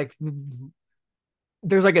 It's just like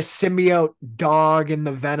there's like a symbiote dog in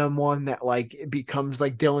the Venom one that like it becomes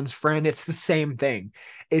like Dylan's friend. It's the same thing.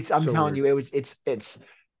 I'm telling you, it's a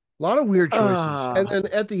lot of weird choices. And then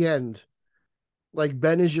at the end, like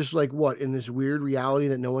Ben is just like what in this weird reality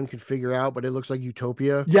that no one can figure out, but it looks like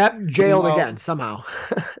utopia. Yep, jailed again somehow.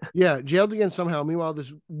 Jailed again somehow. Meanwhile,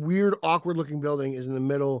 this weird, awkward looking building is in the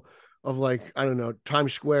middle of like, I don't know,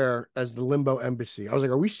 Times Square as the Limbo Embassy. I was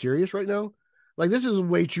like, are we serious right now? Like, this is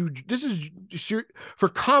way too. This is for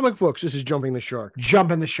comic books. This is jumping the shark.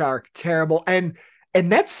 Jumping the shark, terrible, and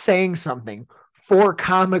that's saying something. For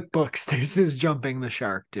comic books, this is jumping the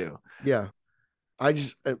shark too. Yeah, I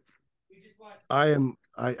did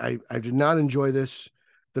not enjoy this.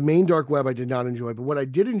 The main Dark Web I did not enjoy, but what I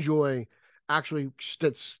did enjoy actually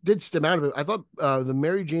did stem out of it. I thought the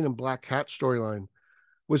Mary Jane and Black Cat storyline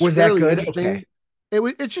was that fairly good? interesting.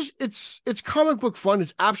 Okay. It's comic book fun.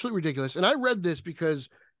 It's absolutely ridiculous. And I read this because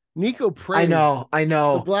Nico I praised know. I the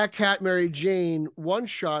know. Black Cat Mary Jane one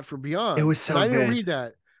shot for It Beyond. was And so I didn't good. read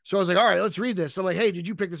that. So I was like, all right, let's read this. I'm like, hey, did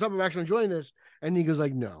you pick this up? I'm actually enjoying this. And Nico's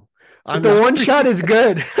like, no, But I'm the not one shot reading. is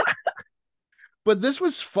good. But this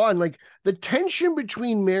was fun. Like the tension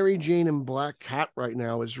between Mary Jane and Black Cat right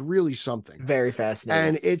now is really something. Very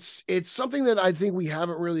fascinating. And it's something that I think we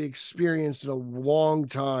haven't really experienced in a long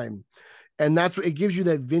time. And that's what it gives you,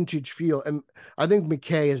 that vintage feel. And I think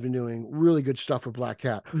McKay has been doing really good stuff with Black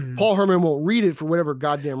Cat. Mhm. Paul Herman won't read it for whatever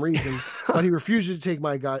goddamn reason, but he refuses to take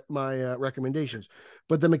my recommendations.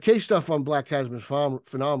 But the McKay stuff on Black Cat has been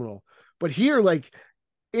phenomenal. But here, like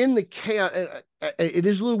in the chaos, it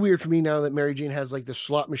is a little weird for me now that Mary Jane has like the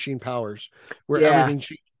slot machine powers, where Yeah. everything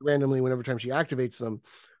changes randomly whenever time she activates them.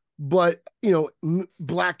 But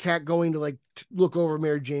Black Cat going to like look over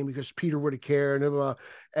Mary Jane because Peter would have cared.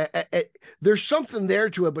 There's something there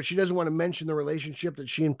to it, but she doesn't want to mention the relationship that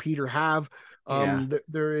she and Peter have. Yeah.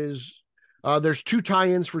 There's two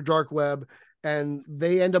tie-ins for Dark Web, and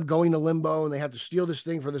they end up going to limbo, and they have to steal this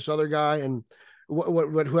thing for this other guy, and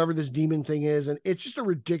whoever this demon thing is, and it's just a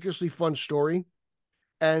ridiculously fun story.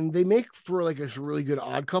 And they make for like a really good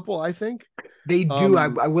odd couple, I think. They do.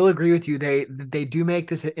 I will agree with you. They do make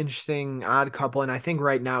this an interesting odd couple, and I think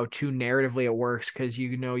right now too narratively it works because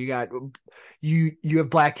you have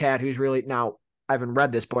Black Cat who's really now. I haven't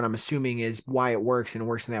read this, but what I'm assuming is why it works and it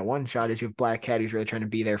works in that one shot is you have Black Cat who's really trying to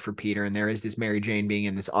be there for Peter, and there is this Mary Jane being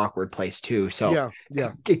in this awkward place too. So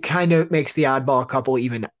yeah. it kind of makes the oddball couple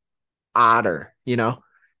even odder, you know?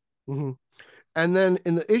 Mm-hmm. And then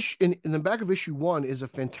in the issue in the back of issue 1 is a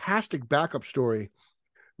fantastic backup story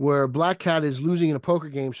where Black Cat is losing in a poker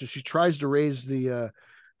game, so she tries to raise the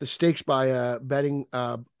stakes by betting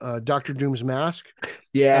Doctor Doom's mask.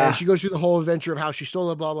 Yeah. And she goes through the whole adventure of how she stole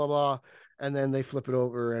it, blah blah blah, and then they flip it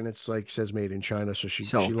over and it's like says made in China, so she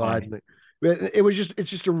lied. It's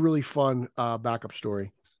just a really fun backup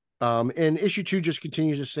story. And issue 2 just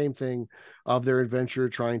continues the same thing of their adventure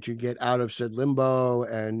trying to get out of said limbo,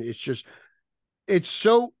 and it's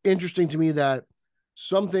so interesting to me that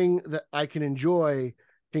something that I can enjoy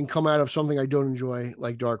can come out of something I don't enjoy,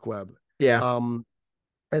 like Dark Web. Yeah.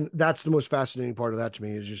 And that's the most fascinating part of that to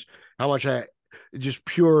me, is just how much just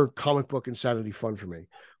pure comic book insanity fun for me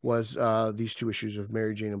was these 2 issues of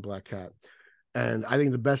Mary Jane and Black Cat. And I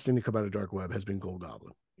think the best thing to come out of Dark Web has been Gold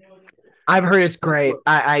Goblin. I've heard it's great.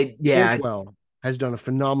 Yeah. Well has done a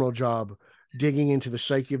phenomenal job digging into the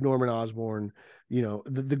psyche of Norman Osborn.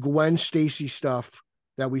 The Gwen Stacy stuff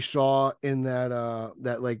that we saw in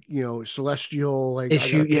that like celestial like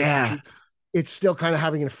issue. Yeah, it's still kind of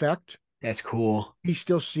having an effect. that's cool. He's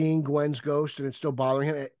still seeing Gwen's ghost, and it's still bothering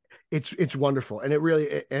him. It's wonderful, and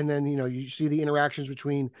and then you see the interactions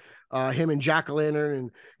between him and Jack-o'-lantern,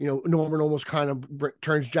 and Norman almost kind of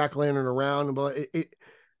turns Jack-o'-lantern around, but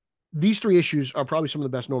these 3 issues are probably some of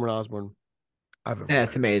the best Norman Osborn I've ever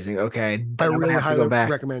That's read. amazing. Okay, I I'm really gonna have to highly go back.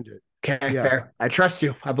 recommend it. Okay, Yeah. fair. I trust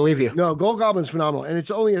you. I believe you. No, Gold Goblin's phenomenal, and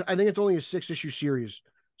I think it's only a 6-issue series,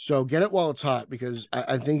 so get it while it's hot, because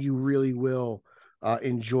I think you really will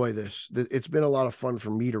enjoy this. It's been a lot of fun for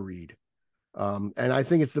me to read, and I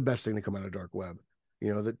think it's the best thing to come out of Dark Web.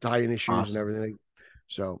 The tie-in issues and everything.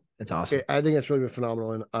 So that's awesome. I think it's really been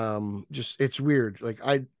phenomenal, and just it's weird. Like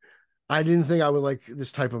I didn't think I would like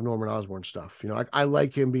this type of Norman Osborn stuff. I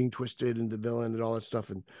like him being twisted and the villain and all that stuff.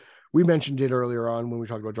 And we mentioned it earlier on when we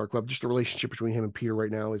talked about Dark Web. Just the relationship between him and Peter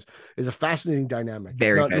right now is a fascinating dynamic.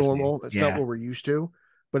 Very it's not normal. It's not Yeah. what we're used to,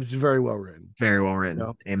 but it's very well written. Very well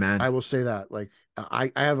written. Amen. I will say that. Like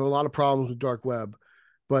I have a lot of problems with Dark Web,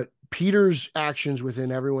 but Peter's actions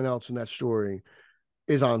within everyone else in that story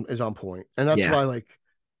is on point. And that's why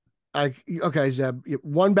okay, Zeb,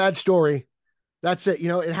 one bad story. That's it.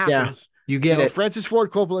 It happens. You get it. Francis Ford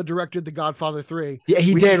Coppola directed The Godfather 3. Yeah,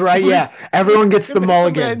 he did, right? Yeah. Everyone gets the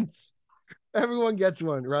mulligan. Everyone gets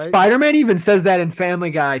one, right? Spider-Man even says that in Family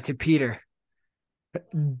Guy to Peter.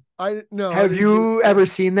 Have you ever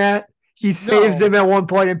seen that? He saves him at one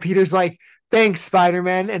point, and Peter's like, "Thanks,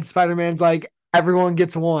 Spider-Man." And Spider-Man's like, "Everyone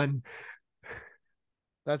gets one."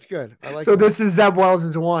 That's good. I like so that. This is Zeb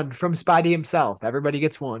Wells' one from Spidey himself. Everybody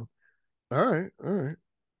gets one. All right.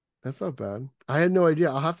 That's not bad. I had no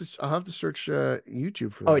idea. I'll have to search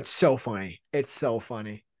YouTube for that. Oh, it's so funny. It's so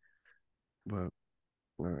funny. But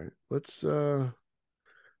all right, let's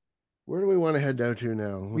Where do we want to head down to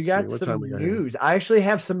now? We Let's see. got What time we some got here? news. I actually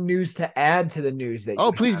have some news to add to the news that Oh,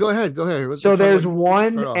 you please have. go ahead. Go ahead. So Talk there's about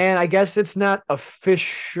one, start off. and I guess it's not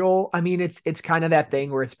official. I mean, it's kind of that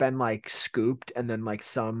thing where it's been like scooped, and then like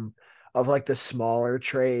some of like the smaller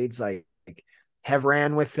trades like have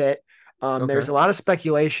ran with it. There's Okay. a lot of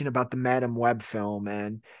speculation about the Madam Web film,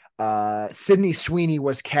 and Sydney Sweeney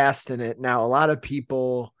was cast in it. Now, a lot of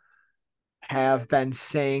people have been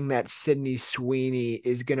saying that Sydney Sweeney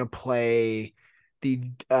is going to play the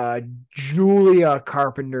Julia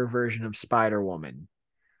Carpenter version of Spider Woman.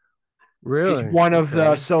 Is Really? one of the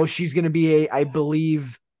Okay. so she's going to be I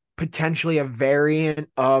believe potentially a variant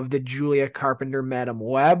of the Julia Carpenter Madam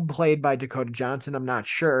Web played by Dakota Johnson. I'm not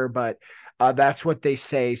sure, but that's what they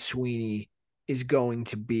say Sweeney is going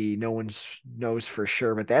to be. No one knows for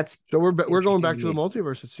sure, but that's So we're going interesting back to to the me.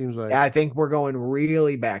 multiverse. It seems like, Yeah, I think we're going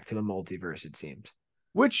really back to the multiverse. It seems.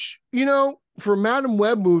 which for Madam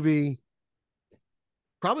Web movie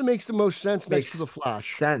probably makes the most sense next to the Makes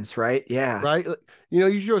Flash, sense, right? Yeah. right?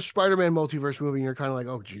 You show a Spider-Man multiverse movie, and you're kind of like,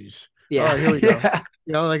 oh, geez. All Yeah. right, here we go.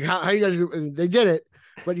 Yeah. Like how you guys they did it,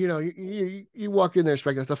 but you walk in there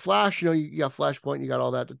expecting the Flash. You got Flashpoint, you got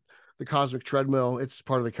all that, the cosmic treadmill. It's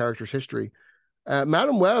part of the character's history.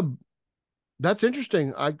 Madam Web, that's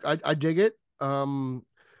interesting. I dig it. I'm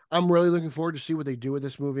really looking forward to see what they do with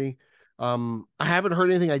this movie. I haven't heard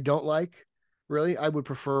anything I don't like. Really, I would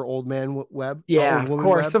prefer Old Man Web, Yeah, Old of Woman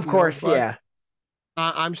course, Web. of course. But Yeah.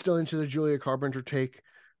 I'm still into the Julia Carpenter take.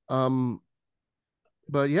 Um,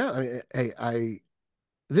 but yeah, I mean,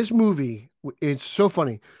 this movie, it's so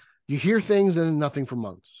funny. You hear things and then nothing for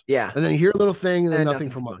months, Yeah. and then you hear a little thing and then And nothing nothing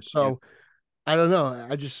for for months. months. Yeah. So I don't know.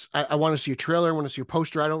 I want to see a trailer. I want to see a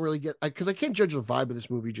poster. I don't really get because I can't judge the vibe of this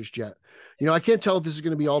movie just yet. I can't tell if this is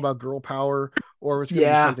going to be all about girl power or it's going to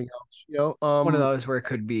be Yeah. something else. One of those where it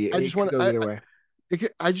could be, I just it could want go I either way.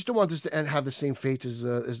 I just don't want this to have the same fate as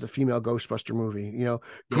the female Ghostbuster movie.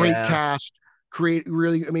 Great Yeah. cast, create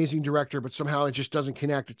really amazing director, but somehow it just doesn't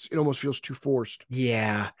connect. It almost feels too forced.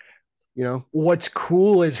 Yeah. You know. What's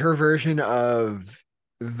cool is her version of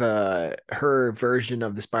the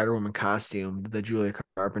Spider-Woman costume, the Julia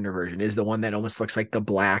Carpenter version, is the one that almost looks like the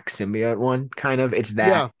black symbiote one, kind of.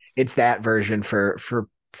 Yeah, It's that version for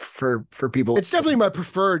people. it's definitely my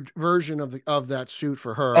preferred version of that suit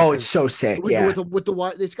for her Oh, it's because so sick. with Yeah. the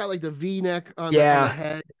white, it's got like the V neck on the Yeah.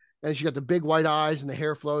 head, and she got the big white eyes and the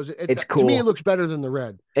hair flows. It's To me, it cool. looks better than the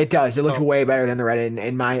red. It does. It looks So way better than the red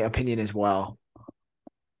in my opinion as well.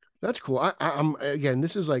 that's cool. I'm again.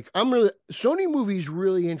 This is like I'm really Sony movies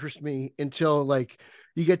really interest me until like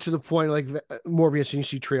you get to the point like Morbius and you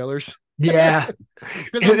see trailers Yeah.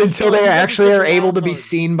 because I'm just Until like they you guys are actually such are able wild to be cards.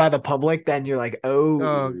 seen by the public, then you're like,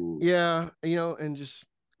 oh. Yeah, and just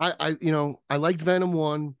I liked Venom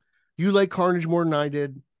 1. You like Carnage more than I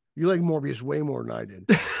did. You like Morbius way more than I did.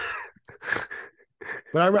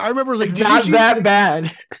 But I remember it was like, It's did you not see? that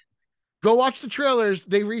bad. Go watch the trailers.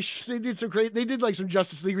 They did some great. They did like some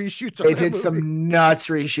Justice League reshoots They on that did movie. some nuts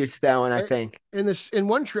reshoots that one, I think. In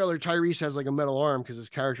one trailer, Tyrese has like a metal arm because his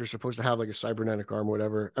character is supposed to have like a cybernetic arm or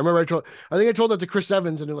whatever. I remember I think I told that to Chris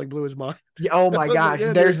Evans and it like blew his mind. Yeah, oh I my was like, gosh,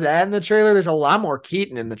 yeah, there's dude. that in the trailer. There's a lot more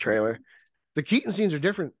Keaton in the trailer. The Keaton scenes are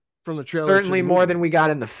different from the trailer to Certainly the more movie. than we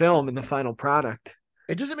got in the film in the final product.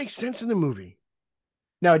 It doesn't make sense in the movie.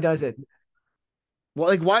 No, it doesn't. Well,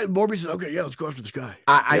 like why Morbius is okay, yeah, let's go after this guy.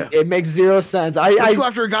 I Yeah. it makes zero sense. Let's go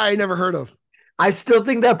after a guy I never heard of. I still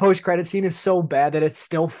think that post-credit scene is so bad that it's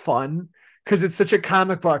still fun because it's such a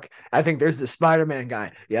comic book. I think there's the Spider-Man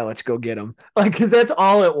guy. Yeah, let's go get him. Like, because that's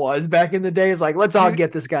all it was back in the day. Is like, let's all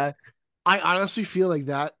get this guy. I honestly feel like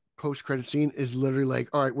that post-credit scene is literally like,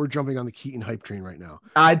 all right, we're jumping on the Keaton hype train right now.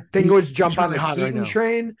 I think it was jump really on the hot Keaton right now.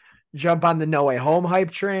 train, jump on the No Way Home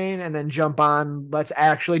hype train, and then jump on let's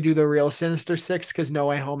actually do the real Sinister Six because No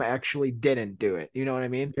Way Home actually didn't do it. You know what I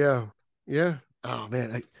mean? Yeah. Yeah. Oh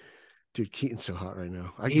man, dude, Keaton's so hot right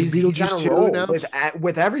now. He's Beetlejuice on a 2 roll now.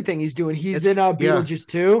 with everything he's doing. He's It's in yeah, Beetlejuice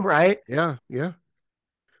 2, right? yeah, yeah.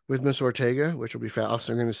 With Miss Ortega, which will be fast.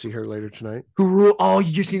 I'm going to see her later tonight. Oh,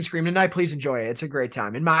 you just seen Scream tonight? Please enjoy it. It's a great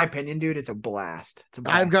time. In my opinion, dude, it's a blast. It's a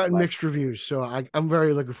blast. I've gotten mixed reviews, so I'm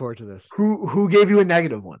very looking forward to this. Who gave you a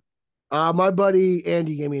negative one? My buddy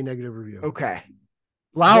Andy gave me a negative review. Okay.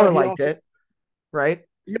 Lauer But liked it, right?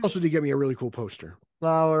 He also did get me a really cool poster.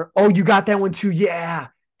 Lauer. Oh, you got that one too? Yeah.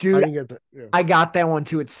 I Dude, didn't get that. Yeah. I got that one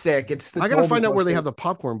too. It's sick. It's the I gotta Toby find out where they poster. have the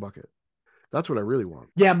popcorn bucket. That's what I really want.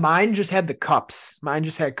 Yeah, mine just had the cups. Mine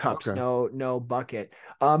just had cups, Okay. no bucket.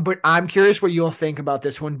 But I'm curious what you'll think about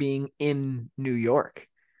this one being in New York.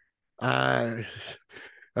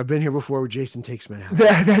 I've been here before with Jason Takes Manhattan.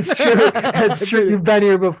 That's true. That's true. You've been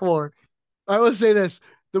here before. I will say this.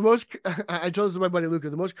 the most I told this to my buddy Luca,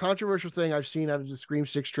 the most controversial thing I've seen out of the Scream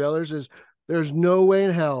 6 trailers is there's no way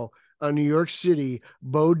in hell a New York City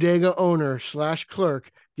bodega owner /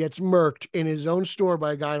 clerk gets murked in his own store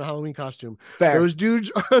by a guy in a Halloween costume. Fair. Those dudes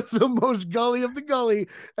are the most gully of the gully,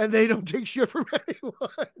 and they don't take shit from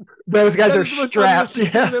anyone. Those guys That are is the most strapped.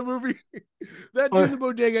 unrealistic thing in Yeah. that movie. That dude in the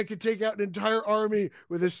bodega could take out an entire army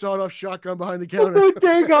with his sawed-off shotgun behind the A counter.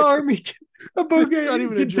 bodega army. A It's not bodega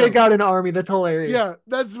even a can joke. take out an army. That's hilarious. Yeah,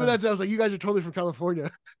 that's what I was like. You guys are totally from California.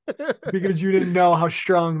 Because you didn't know how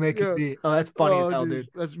strong they could Yeah. be. Oh, that's funny as hell, geez.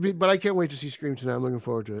 dude. But I can't wait to see Scream tonight. I'm looking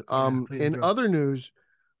forward to it. Yeah, please In do. other news,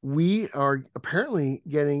 we are apparently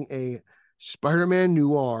getting a Spider-Man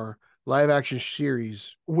noir live action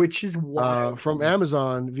series Which is wild from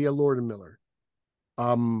Amazon via Lord and Miller.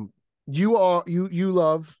 You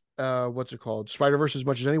love what's it called, Spider-Verse, as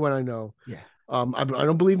much as anyone I know. Yeah. I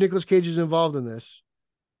don't believe Nicolas Cage is involved in this,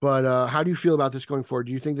 but how do you feel about this going forward?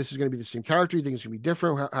 Do you think this is going to be the same character? Do you think it's going to be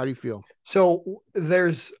different? How do you feel? So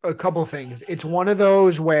there's a couple of things. It's one of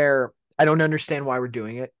those where I don't understand why we're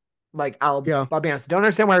doing it. Like I'll be honest, don't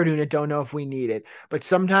understand why we're doing it. Don't know if we need it. But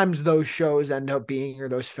sometimes those shows end up being, or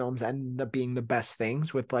those films end up being the best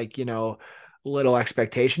things with, like, you know, little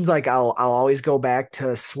expectations. Like I'll always go back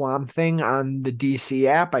to Swamp Thing on the DC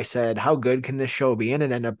app. I said, how good can this show be? And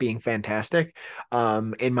it ended up being fantastic,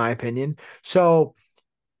 in my opinion. So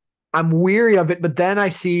I'm weary of it, but then I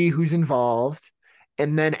see who's involved,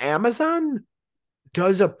 and then Amazon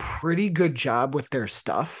does a pretty good job with their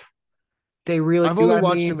stuff. They really I've do. only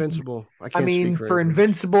watched Invincible. I can't speak for anything.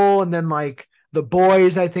 Invincible, and then like The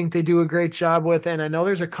Boys, I think they do a great job with. And I know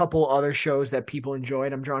there's a couple other shows that people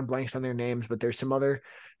enjoyed. I'm drawing blanks on their names, but there's some other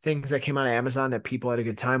things that came out of Amazon that people had a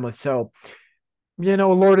good time with. So, you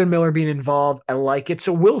know, Lord and Miller being involved, I like it.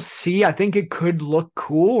 So we'll see. I think it could look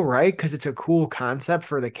cool, right? Because it's a cool concept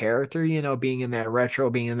for the character, you know, being in that retro,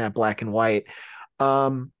 being in that black and white.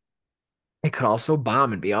 It could also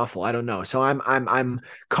bomb and be awful. I don't know. So I'm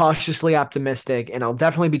cautiously optimistic, and I'll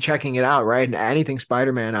definitely be checking it out, right? And anything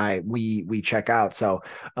Spider-Man we check out. So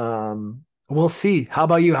we'll see. How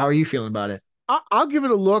about you? How are you feeling about it? I'll give it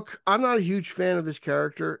a look. I'm not a huge fan of this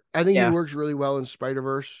character. I think he Yeah. works really well in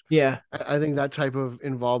Spider-Verse. Yeah. I think that type of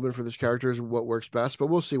involvement for this character is what works best, but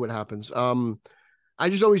we'll see what happens. I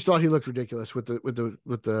just always thought he looked ridiculous with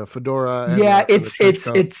the fedora. And Yeah, and the trench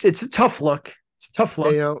coat. it's a tough look. It's a tough look.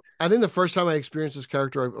 And, you know, I think the first time I experienced this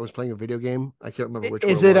character, I was playing a video game. I can't remember which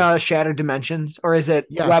one. Is it Shattered Dimensions, or is it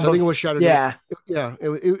Yeah, Web I think of, it was Shattered. Yeah. Yeah, it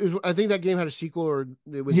was. I think that game had a sequel, or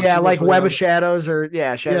it was like Web of Shadows, or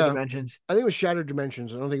Shattered Dimensions. I think it was Shattered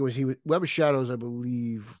Dimensions. I don't think it was Web of Shadows, I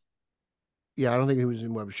believe. Yeah, I don't think he was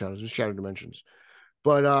in Web of Shadows. It was Shattered Dimensions.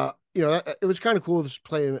 But you know, it was kind of cool to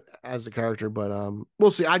play him as the character. But we'll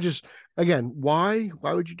see. Again, why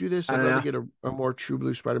would you do this? I'd rather get a more true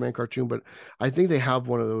blue Spider-Man cartoon. But I think they have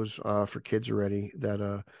one of those for kids already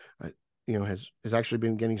that you know, has actually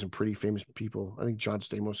been getting some pretty famous people. I think John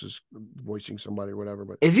Stamos is voicing somebody or whatever.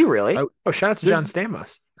 But is he really? Shout out to John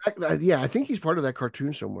Stamos. Yeah, I think he's part of that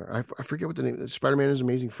cartoon somewhere. I forget what the name. Spider-Man is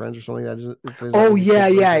Amazing Friends or something like that. Oh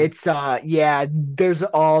yeah. It's there's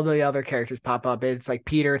all the other characters pop up. It's like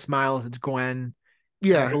Peter, it's Miles, it's Gwen.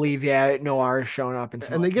 Yeah, I believe Noir is showing up,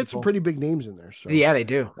 and they get some pretty big names in there. So yeah, they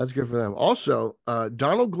do. That's good for them. Also,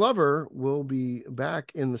 Donald Glover will be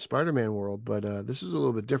back in the Spider-Man world, but this is a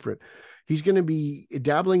little bit different. He's going to be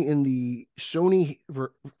dabbling in the Sony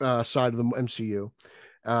side of the MCU.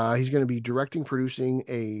 He's going to be directing, producing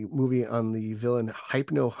a movie on the villain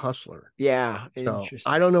Hypno Hustler. Yeah, so interesting.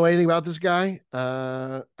 I don't know anything about this guy.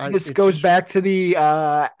 This goes back to the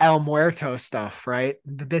El Muerto stuff, right?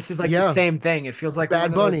 This is like the same thing. It feels like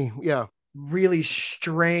Bad Bunny. Yeah. Really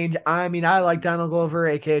strange. I mean, I like Donald Glover,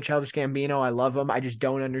 aka Childish Gambino. I love him. I just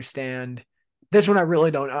don't understand. This one I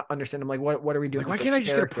really don't understand. I'm like, what are we doing? Like, why can't I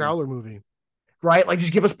just get a Prowler movie? Right? Like,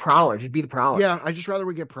 just give us Prowler. Just be the Prowler. Yeah, I just rather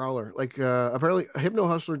we get Prowler. Like, apparently, Hypno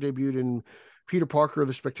Hustler debuted in Peter Parker,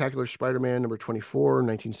 The Spectacular Spider-Man, number 24,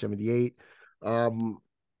 1978. I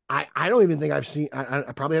don't even think I've seen.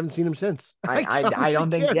 I probably haven't seen him since. I don't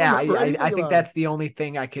think. Yeah, I think that's the only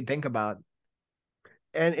thing I could think about.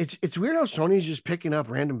 And it's weird how Sony's just picking up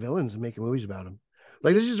random villains and making movies about them.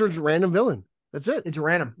 Like, this is just a random villain. That's it. It's a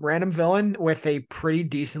random villain with a pretty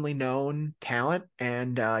decently known talent,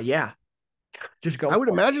 and just go. I would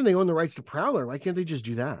imagine they own the rights to Prowler. Why can't they just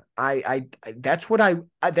do that? That's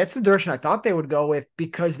the direction I thought they would go with,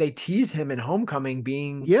 because they tease him in Homecoming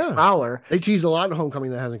being Prowler. They teased a lot in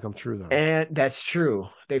Homecoming that hasn't come true, though. And that's true.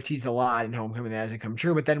 They've teased a lot in Homecoming that hasn't come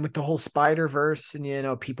true. But then with the whole Spider-Verse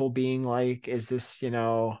and, people being like, is this,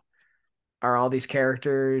 are all these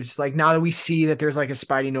characters, like, now that we see that there's like a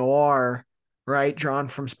Spidey Noir, right? Drawn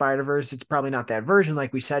from Spider-Verse. It's probably not that version,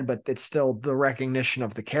 like we said, but it's still the recognition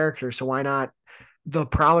of the character. So why not? The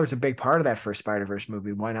Prowler's a big part of that first Spider-Verse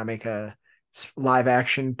movie. Why not make a live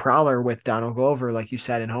action Prowler with Donald Glover, like you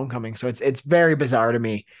said in Homecoming? So it's very bizarre to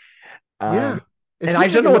me. Yeah, it And I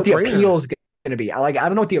seems just like don't a know what the no-brainer. appeal is going to be. I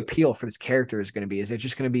don't know what the appeal for this character is going to be. Is it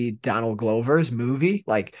just going to be Donald Glover's movie?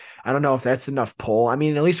 Like, I don't know if that's enough pull. I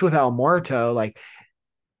mean, at least with El Muerto, like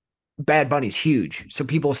Bad Bunny's huge. So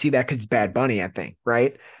people see that because it's Bad Bunny, I think,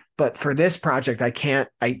 right? But for this project,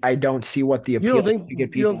 I don't see what the appeal is to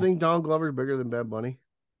get You don't people. think Donald Glover's bigger than Bad Bunny?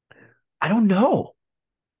 I don't know.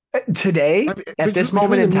 Today, at this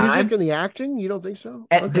moment Between the in music time, and the acting, you don't think so?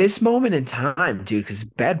 at Okay. this moment in time, dude, because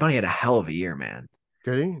Bad Bunny had a hell of a year, man.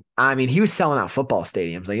 Did he? I mean, he was selling out football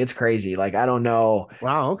stadiums. Like, it's crazy. Like, I don't know.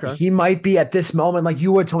 Wow. Okay. He might be at this moment, like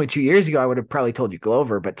you would have told me 2 years ago, I would have probably told you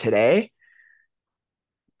Glover. But today,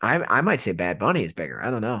 I might say Bad Bunny is bigger. I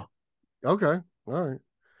don't know. Okay. All right.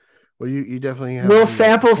 Well, you definitely have We'll the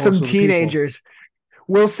sample pulse some of the people. teenagers.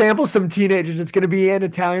 We'll sample some teenagers. It's going to be an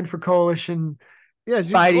Italian for Coalition Yeah, dude,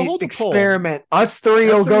 go Spidey hold the poll. experiment. Us three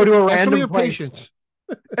will go to a Have some of random your place patience.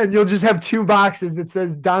 and you'll just have two boxes. It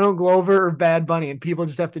says Donald Glover or Bad Bunny, and people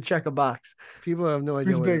just have to check a box. People have no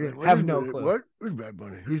idea Who's what bigger? what Have is no clue. what? Who's Bad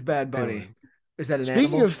Bunny? Who's Bad Anyway, Bunny? Is that an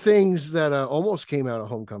speaking animal? of things that almost came out of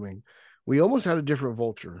Homecoming, we almost had a different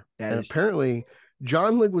Vulture, That and is true. apparently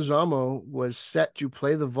John Leguizamo was set to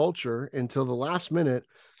play the Vulture until the last minute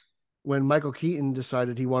when Michael Keaton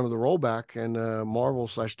decided he wanted the role back, and Marvel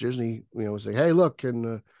slash Disney, was like, "Hey, look,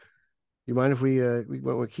 and you mind if we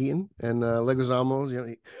went with Keaton?" And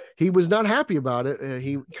Leguizamo, he was not happy about it.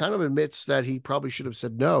 He kind of admits that he probably should have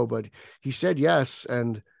said no, but he said yes,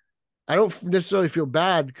 and I don't necessarily feel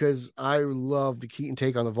bad because I love the Keaton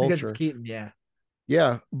take on the Because it's Vulture. Keaton, yeah.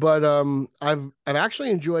 Yeah, but I've actually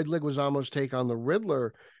enjoyed Leguizamo's take on the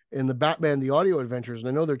Riddler in the Batman the Audio Adventures, and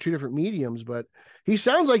I know they're two different mediums, but he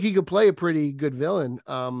sounds like he could play a pretty good villain.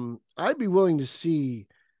 I'd be willing to see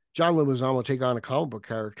John Leguizamo take on a comic book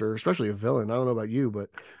character, especially a villain. I don't know about you, but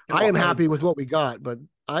I No, am happy with what we got. But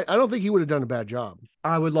I don't think he would have done a bad job.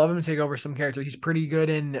 I would love him to take over some character. He's pretty good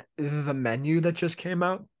in The Menu that just came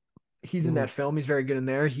out. He's in Mhm. that film. He's very good in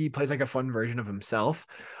there. He plays like a fun version of himself.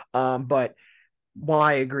 But while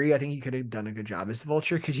I agree, I think he could have done a good job as the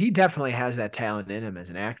Vulture because he definitely has that talent in him as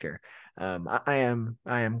an actor. I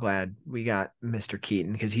am glad we got Mr.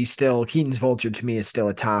 Keaton because Keaton's Vulture to me is still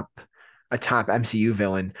a top MCU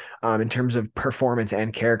villain in terms of performance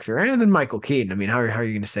and character. And then Michael Keaton. I mean, how are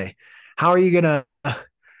you going to say? How are you going to?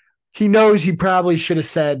 He knows he probably should have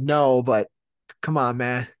said no, but come on,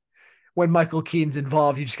 man. When Michael Keaton's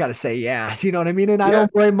involved, you just got to say yeah. You know what I mean? And I Yeah,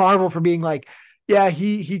 don't blame Marvel for being like, yeah,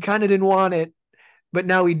 he kind of didn't want it, but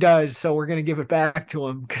now he does, so we're gonna give it back to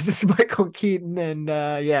him because it's Michael Keaton, and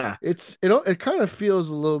yeah, it kind of feels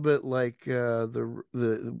a little bit like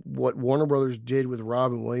the what Warner Brothers did with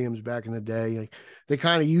Robin Williams back in the day. Like they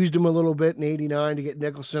kind of used him a little bit in '89 to get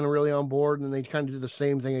Nicholson really on board, and then they kind of did the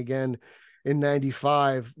same thing again in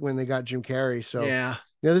 '95 when they got Jim Carrey. So yeah,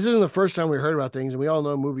 yeah, this isn't the first time we heard about things, and we all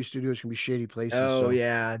know movie studios can be shady places. oh So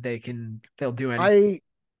yeah, they'll do anything.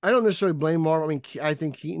 I I don't necessarily blame Marvel. I mean, I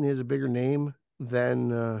think Keaton is a bigger name than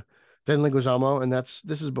Leguizamo, and this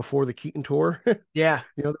is before the Keaton tour. Yeah,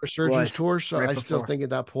 The it resurgence was tour. So right I still before. think at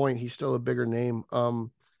that point he's still a bigger name.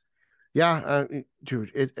 Yeah,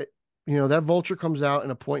 dude, that Vulture comes out in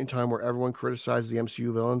a point in time where everyone criticized the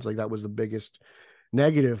MCU villains. Like that was the biggest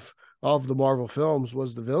negative of the Marvel films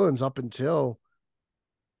was the villains up until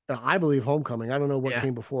I believe Homecoming. I don't know what Yeah,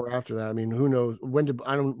 came before or after that. I mean, who knows?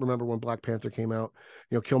 I don't remember when Black Panther came out.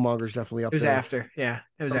 Killmonger's definitely it up was there. after. Yeah,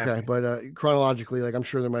 it was Okay, after. but chronologically, like I'm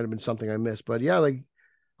sure there might have been something I missed. But yeah, like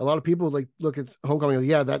a lot of people like look at Homecoming. Like,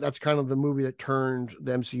 yeah, that's kind of the movie that turned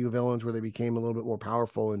the MCU villains where they became a little bit more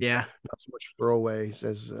powerful and Yeah, not so much throwaways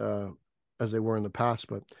as they were in the past.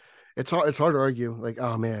 But it's hard to argue. Like,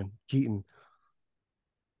 oh man, Keaton,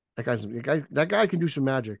 that guy can do some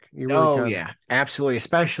magic. He really oh can. yeah, absolutely.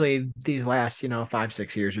 Especially these last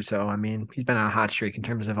 5-6 years or so. I mean, he's been on a hot streak in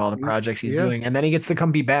terms of all the projects he's Yeah. doing, and then he gets to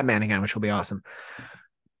come be Batman again, which will be awesome.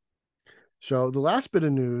 So the last bit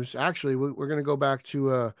of news, actually, we're going to go back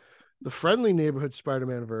to the friendly neighborhood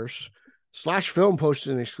Spider-Man verse. Slash Film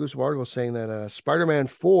posted an exclusive article saying that Spider-Man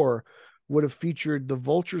 4 would have featured the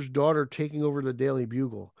Vulture's daughter taking over the Daily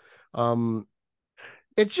Bugle. Um,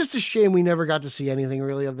 it's just a shame we never got to see anything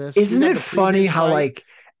really of this. We Isn't got it the funny previews, how right? like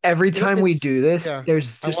every time we It's do this, yeah.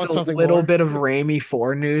 there's I just want a something little more. bit of Raimi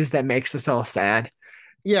 4 news that makes us all sad.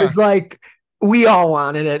 Yeah, It's like we all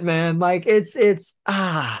wanted it, man. Like it's it's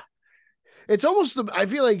almost I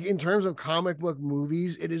feel like in terms of comic book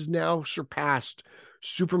movies, it is now surpassed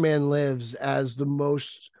Superman Lives as the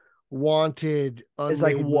most wanted It's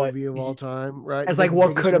like unmade what movie of all time, right? it's The like what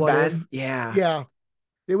biggest could have what if. been. Yeah. Yeah,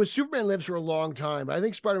 it was Superman Lives for a long time. But I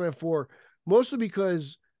think Spider-Man 4, mostly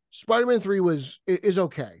because Spider-Man 3 is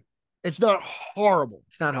okay. It's not horrible,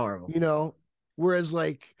 It's not horrible. you know. Whereas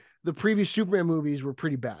like the previous Superman movies were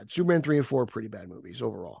pretty bad. Superman 3 and 4 are pretty bad movies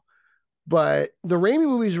overall. But the Raimi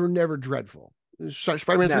movies were never dreadful. Spider-Man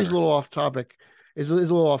 3 is a Never. little off topic, is a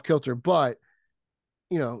little off kilter, but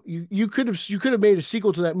you could have made a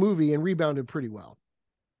sequel to that movie and rebounded pretty well.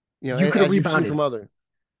 You could have As you've seen rebounded from other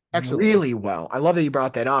excellently. really well. I love that you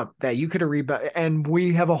brought that up. That you could have rebounded, and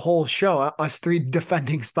we have a whole show, us three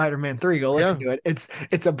defending Spider-Man 3. Go listen Yeah. to it.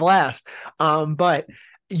 It's a blast. But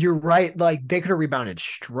you're right. Like they could have rebounded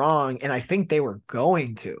strong, and I think they were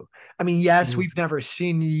going to. I mean, yes, Mhm. we've never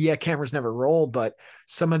seen. Yeah, cameras never rolled, but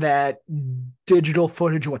some of that digital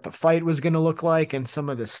footage of what the fight was going to look like, and some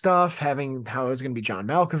of the stuff having how it was going to be John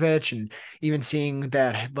Malkovich, and even seeing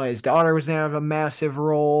that his daughter was going to have a massive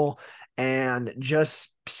role and just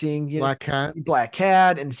seeing Black Cat. Black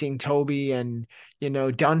Cat and seeing Toby and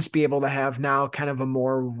Dunst be able to have now kind of a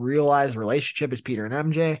more realized relationship as Peter and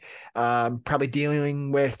MJ. Probably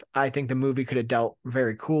dealing with, I think the movie could have dealt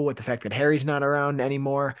very cool with the fact that Harry's not around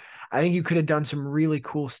anymore. I think you could have done some really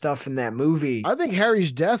cool stuff in that movie. I think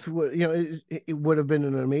Harry's death would, it would have been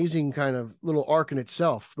an amazing kind of little arc in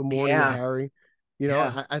itself. The mourning of Yeah, Harry,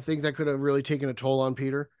 yeah. I think that could have really taken a toll on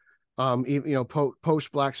Peter.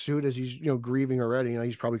 Post black suit as he's grieving already.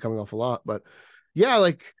 He's probably coming off a lot, but yeah,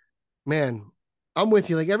 like man, I'm with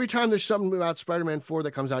you. Like every time there's something about Spider-Man 4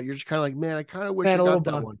 that comes out, you're just kind of like, man, I kind of wish Man, I a little got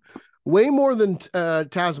that bummed. one. Way more than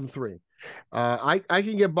TASM 3. I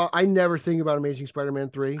can get, I never think about Amazing Spider-Man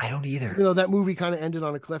 3, I don't even either. though that movie kind of ended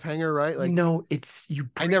on a cliffhanger, right? Like It's you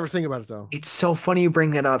I bring never think about it though. It's so funny you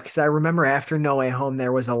bring that up because I remember after No Way Home,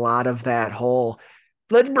 there was a lot of that whole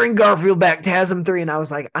let's bring Garfield back to TASM 3. And I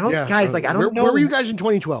was like, I don't, Yeah. guys, like, I don't Where were you know. guys in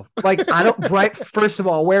 2012? Like, I don't, right. First of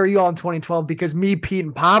all, where are you all in 2012? Because me, Pete,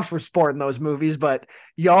 and Pops were sporting those movies, but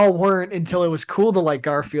y'all weren't until it was cool to like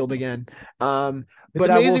Garfield again. It's But I will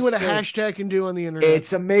amazing what a say, hashtag can do on the internet.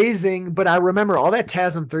 it's amazing, but I remember all that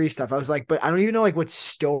TASM 3 stuff. I was like, but I don't even know like what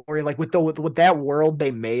story, like with that world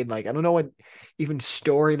they made. Like, I don't know what even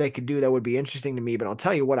story they could do that would be interesting to me, but I'll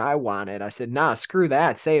tell you what I wanted. I said, nah, screw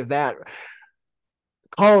that, save that.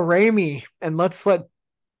 Call Raimi and let's let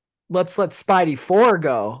Spidey 4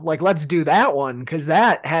 go. Like, let's do that one because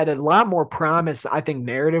that had a lot more promise, I think,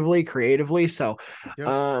 narratively, creatively. So,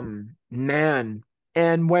 Yep. man.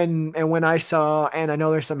 And when I saw, and I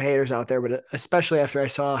know there's some haters out there, but especially after I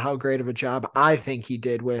saw how great of a job I think he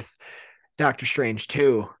did with Doctor Strange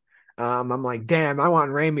 2, I'm like, damn, I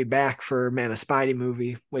want Raimi back for Man a Spidey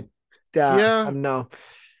movie with I Yeah. don't know.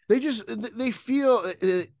 They feel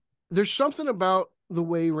there's something about the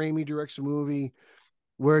way Raimi directs a movie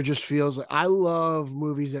where it just feels like I love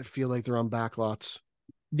movies that feel like they're on backlots.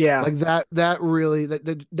 Yeah, Like that really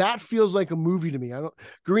that feels like a movie to me. I don't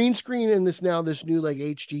green screen in this new like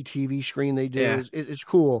HD TV screen they do yeah, it's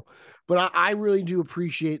cool, but I really do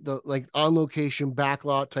appreciate the like on location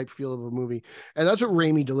backlot type feel of a movie, and that's what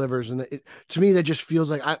Raimi delivers. And to me that just feels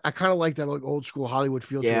like I kind of like that like old school Hollywood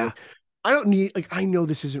feel to it. yeah. Like I don't need like I know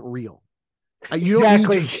this isn't real. You don't need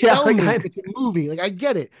to Exactly. Yeah, sell like me. It's a movie. Like I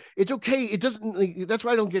get it. It's okay. It doesn't. Like, that's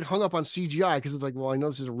why I don't get hung up on CGI because it's like, well, I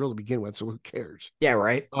know this isn't real to begin with, so who cares? yeah,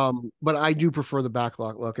 right. But I do prefer the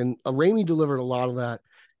backlot look, and Raimi delivered a lot of that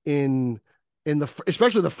in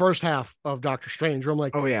especially the first half of Doctor Strange.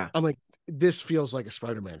 Where Oh yeah, I'm like, this feels like a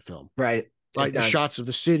Spider-Man film. right. It Right, the does. shots of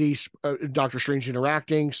the city, Doctor Strange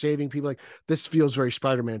interacting, saving people, like this feels very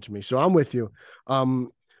Spider-Man to me. So I'm with you.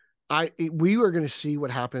 Um, we were going to see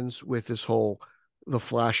what happens with this whole the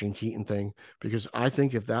Flash and Keaton thing because I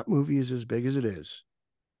think if that movie is as big as it is,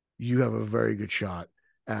 you have a very good shot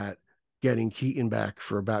at getting Keaton back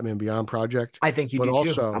for a Batman Beyond project. I think you But do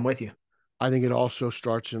too. I'm also, with you. I think it also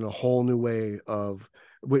starts in a whole new way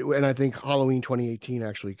and I think Halloween 2018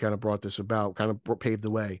 actually kind of brought this about, kind of paved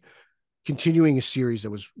the way, continuing a series that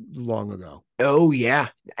was long ago. Oh yeah.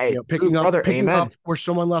 Hey, Picking up brother, amen. where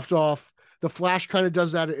someone left off. The Flash kind of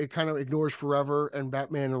does that. It kind of ignores Forever and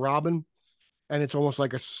Batman and Robin, and it's almost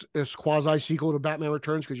like a quasi sequel to Batman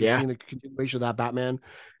Returns because you're Yeah. seeing the continuation of that Batman.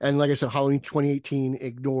 And like I said, Halloween 2018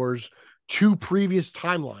 ignores two previous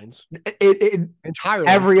timelines It entirely,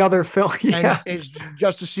 every other film. and Yeah. is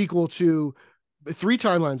just a sequel to three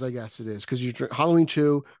timelines, I guess it is, because you Halloween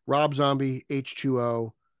 2, Rob Zombie,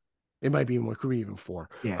 H2O. It might be even, could be even four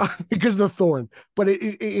Yeah. because of the Thorn, but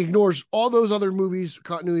it ignores all those other movies,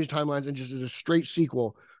 continuity timelines, and just is a straight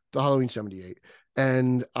sequel to Halloween 78.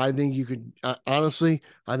 And I think you could honestly,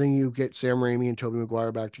 I think you get Sam Raimi and Tobey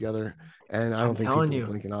Maguire back together, and I I'm don't think telling people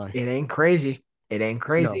will you, blink an eye. it ain't crazy. It ain't No,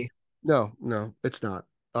 crazy. no, it's not.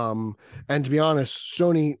 And to be honest,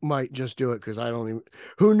 Sony might just do it because I don't even.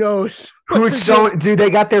 Who knows what Who's they're doing? so dude? They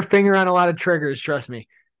got their finger on a lot of triggers. Trust me.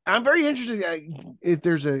 I'm very interested if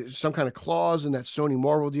there's some kind of clause in that Sony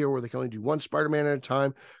Marvel deal where they can only do one Spider-Man at a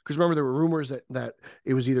time. Because remember, there were rumors that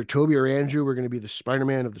it was either Toby or Andrew were going to be the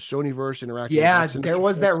Spider-Man of the Sonyverse interacting with Yeah, that there syndicate.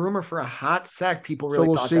 was that rumor for a hot sec. People So really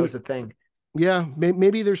we'll thought that see. was a thing. Yeah,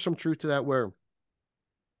 maybe there's some truth to that where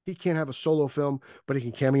he can't have a solo film, but he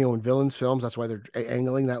can cameo in villains' films. That's why they're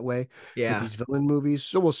angling that way with Yeah. these villain movies.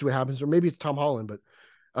 So we'll see what happens. Or maybe it's Tom Holland, but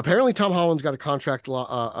apparently Tom Holland's got a contract.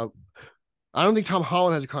 I don't think Tom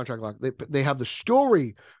Holland has a contract lock. They have the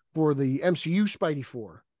story for the MCU Spidey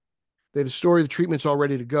 4. They have the story, the treatment's all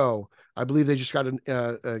ready to go. I believe they just got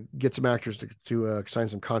to get some actors to sign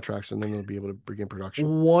some contracts, and then they'll be able to begin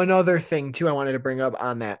production. One other thing too, I wanted to bring up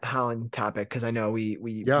on that Holland topic because I know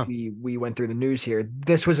Yeah. we went through the news here.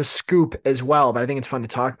 This was a scoop as well, but I think it's fun to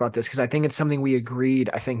talk about this because I think it's something we agreed.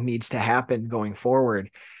 I think needs to happen going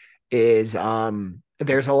forward. Is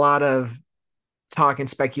there's a lot of talk and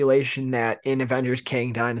speculation that in Avengers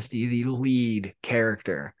Kang Dynasty, the lead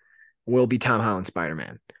character will be Tom Holland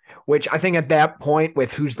Spider-Man. Which I think at that point,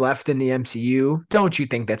 with who's left in the MCU, don't you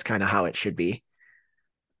think that's kind of how it should be?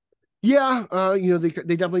 Yeah, they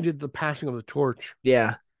definitely did the passing of the torch.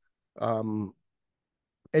 Yeah, Um,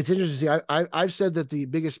 it's interesting. I've said that the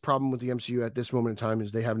biggest problem with the MCU at this moment in time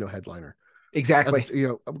is they have no headliner. exactly.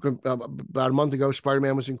 About a month ago,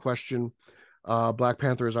 Spider-Man was in question. Black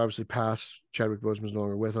Panther has obviously passed. Chadwick Boseman's no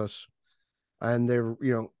longer with us, and they're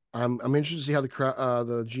I'm interested to see how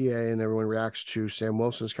the GA and everyone reacts to Sam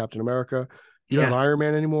Wilson as Captain America. You don't have Iron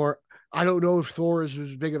Man anymore. I don't know if Thor is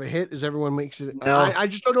as big of a hit as everyone makes it. No. I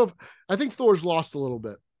just don't know if I think Thor's lost a little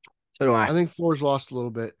bit. So do I. I think Thor's lost a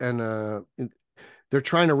little bit, and they're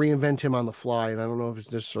trying to reinvent him on the fly, and I don't know if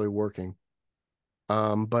it's necessarily working.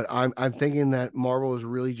 But I'm thinking that Marvel is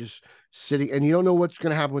really just sitting, and you don't know what's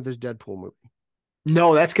going to happen with this Deadpool movie.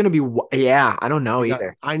 No, that's going to be, yeah, I don't know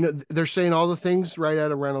either. I know they're saying all the things right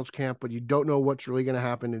out of Reynolds' camp, but you don't know what's really going to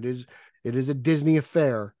happen. It is a Disney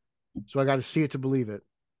affair, so I got to see it to believe it.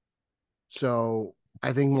 So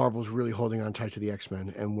I think Marvel's really holding on tight to the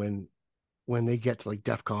X-Men, and when they get to like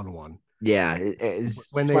DEFCON 1, yeah,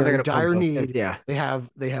 when they are in dire need, yeah, they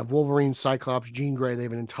have Wolverine, Cyclops, Jean Grey. They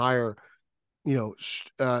have an entire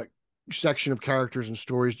section of characters and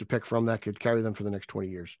stories to pick from that could carry them for the next 20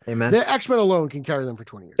 years. Amen. The X-Men alone can carry them for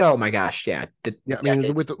 20 years. Oh my gosh, yeah. I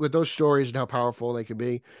mean, with those stories and how powerful they can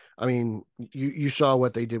be. I mean, you saw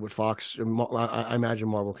what they did with Fox. I imagine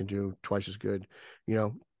Marvel can do twice as good.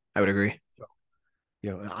 I would agree.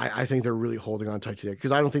 So, I think they're really holding on tight to that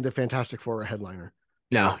because I don't think the Fantastic Four are a headliner.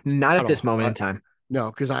 No, not at this moment in time. No,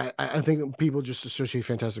 because I think people just associate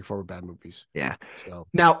Fantastic Four with bad movies. Yeah. So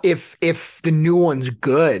now, if the new one's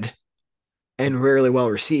good and really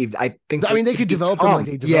well received, I think they could develop them like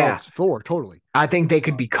they developed Thor. Totally. I think they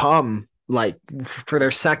could become like for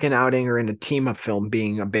their second outing or in a team up film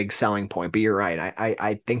being a big selling point. But you're right.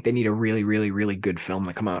 I think they need a really, really, really good film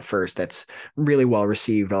to come out first that's really well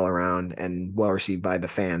received all around and well received by the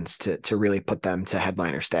fans to really put them to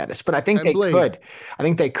headliner status. But I think they could. I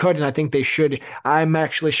think they could, and I think they should. I'm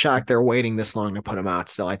actually shocked they're waiting this long to put them out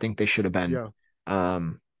still. I think they should have been. Yeah.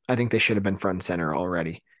 I think they should have been front and center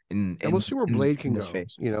already. And we'll see where Blade can go.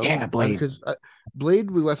 Phase. Yeah, Blade. Because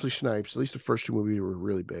Blade with Wesley Snipes, at least the first two movies were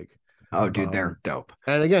really big. Oh, dude, they're dope.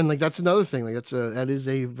 And again, like that's another thing. Like that is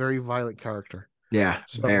a very violent character. Yeah,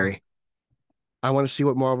 so very. I want to see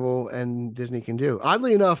what Marvel and Disney can do.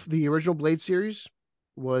 Oddly enough, the original Blade series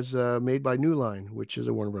was made by New Line, which is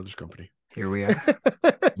a Warner Brothers company. Here we are.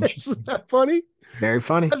 Isn't that funny? Very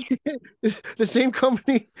funny. The same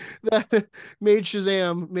company that made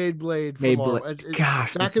Shazam made Blade.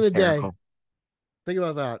 Gosh, back in the day. Think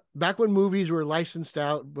about that. Back when movies were licensed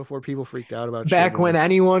out before people freaked out about back when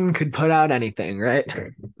anyone could put out anything, right?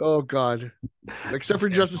 Oh God. Except for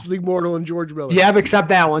Justice League Mortal and George Miller. Yeah, except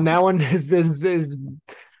that one. That one is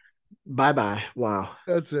bye-bye. Wow.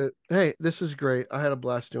 That's it. Hey, this is great. I had a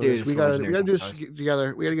blast doing this. We gotta do this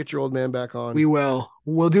together. We gotta get your old man back on. We will.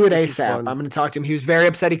 We'll do it ASAP. I'm going to talk to him. He was very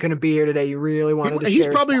upset he couldn't be here today. You really wanted to He's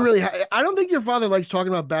probably really I don't think your father likes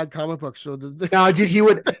talking about bad comic books. So no, dude, he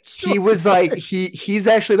was like he's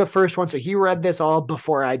actually the first one. So he read this all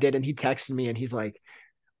before I did, and he texted me and he's like,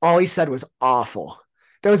 all he said was awful.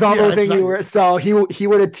 That was all the thing you were. So he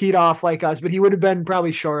would have teed off like us, but he would have been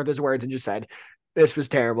probably short with his words and just said, "This was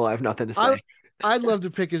terrible. I have nothing to say." I'd love to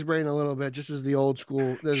pick his brain a little bit, just as the old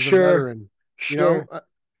school, as a veteran. Sure.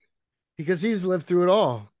 because he's lived through it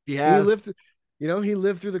all. Yeah, He lived, he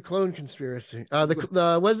lived through the clone conspiracy.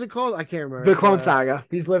 The what is it called? I can't remember. The Clone Saga.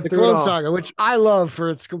 He's lived the through Clone it all. Saga, which I love for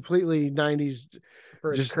its completely 90s, For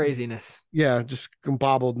its just craziness. Yeah, just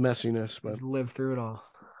bobbled messiness. But He's lived through it all.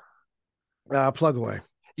 Plug away.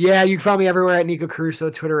 Yeah, you can find me everywhere at Nico Caruso,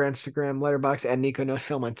 Twitter, Instagram, Letterboxd, and Nico Knows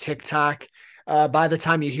Film on TikTok. By the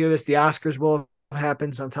time you hear this, the Oscars will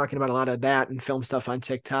happen, so I'm talking about a lot of that and film stuff on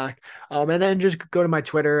TikTok. And then just go to my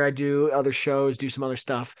Twitter. I do other shows, do some other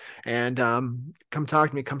stuff, and come talk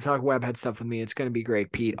to me. Come talk webhead stuff with me. It's going to be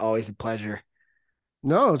great, Pete. Always a pleasure.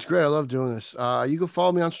 No, it's great. I love doing this. You can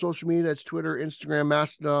follow me on social media. It's Twitter, Instagram,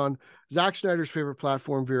 Mastodon, Zack Snyder's favorite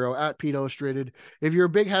platform, Vero, at Pete Illustrated. If you're a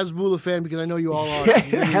big Hasbulla fan, because I know you all are, in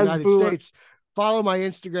the United States, follow my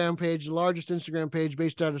Instagram page, the largest Instagram page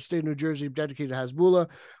based out of the state of New Jersey, dedicated to Hasbulla.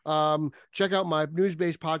 Check out my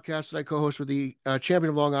news-based podcast that I co-host with the champion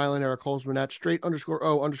of Long Island, Eric Holzman, at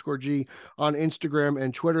straight_O_G on Instagram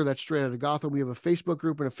and Twitter. That's Straight Out of Gotham. We have a Facebook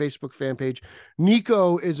group and a Facebook fan page.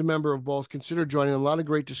 Nico is a member of both. Consider joining them. A lot of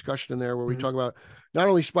great discussion in there where we talk about not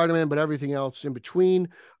only Spider-Man, but everything else in between.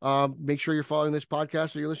 Make sure you're following this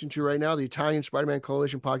podcast that you're listening to right now, the Italian Spider-Man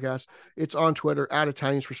Coalition podcast. It's on Twitter, at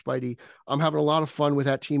Italians for Spidey. I'm having a lot of fun with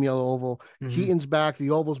that Team Yellow Oval. Keaton's back.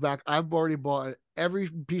 The Oval's back. I've already bought every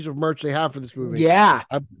piece of merch they have for this movie. Yeah.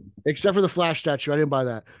 Except for the Flash statue. I didn't buy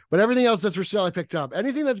that. But everything else that's for sale, I picked up.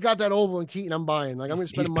 Anything that's got that Oval and Keaton, I'm buying. Like, I'm going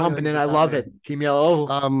to spend money. Pumping it. I love it. Team Yellow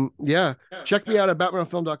Oval. Yeah. Check me out at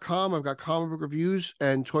batmanonfilm.com. I've got comic book reviews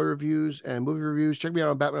and toy reviews and movie reviews. Check me out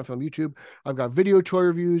on Batman on Film YouTube. I've got video toy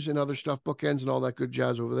reviews and other stuff, bookends and all that good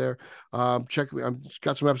jazz over there. I've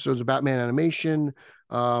got some episodes of Batman animation.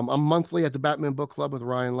 I'm monthly at the Batman Book Club with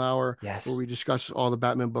Ryan Lauer, where we discuss all the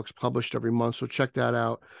Batman books published every month. So check that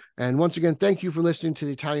out. And once again, thank you for listening to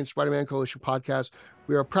the Italian Spider-Man Coalition podcast.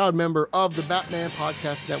 We are a proud member of the Batman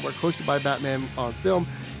Podcast Network, hosted by Batman on Film.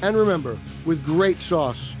 And remember, with great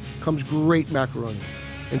sauce comes great macaroni.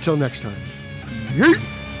 Until next time. Yeet!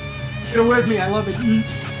 Get with me. I love it.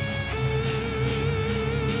 Yeet.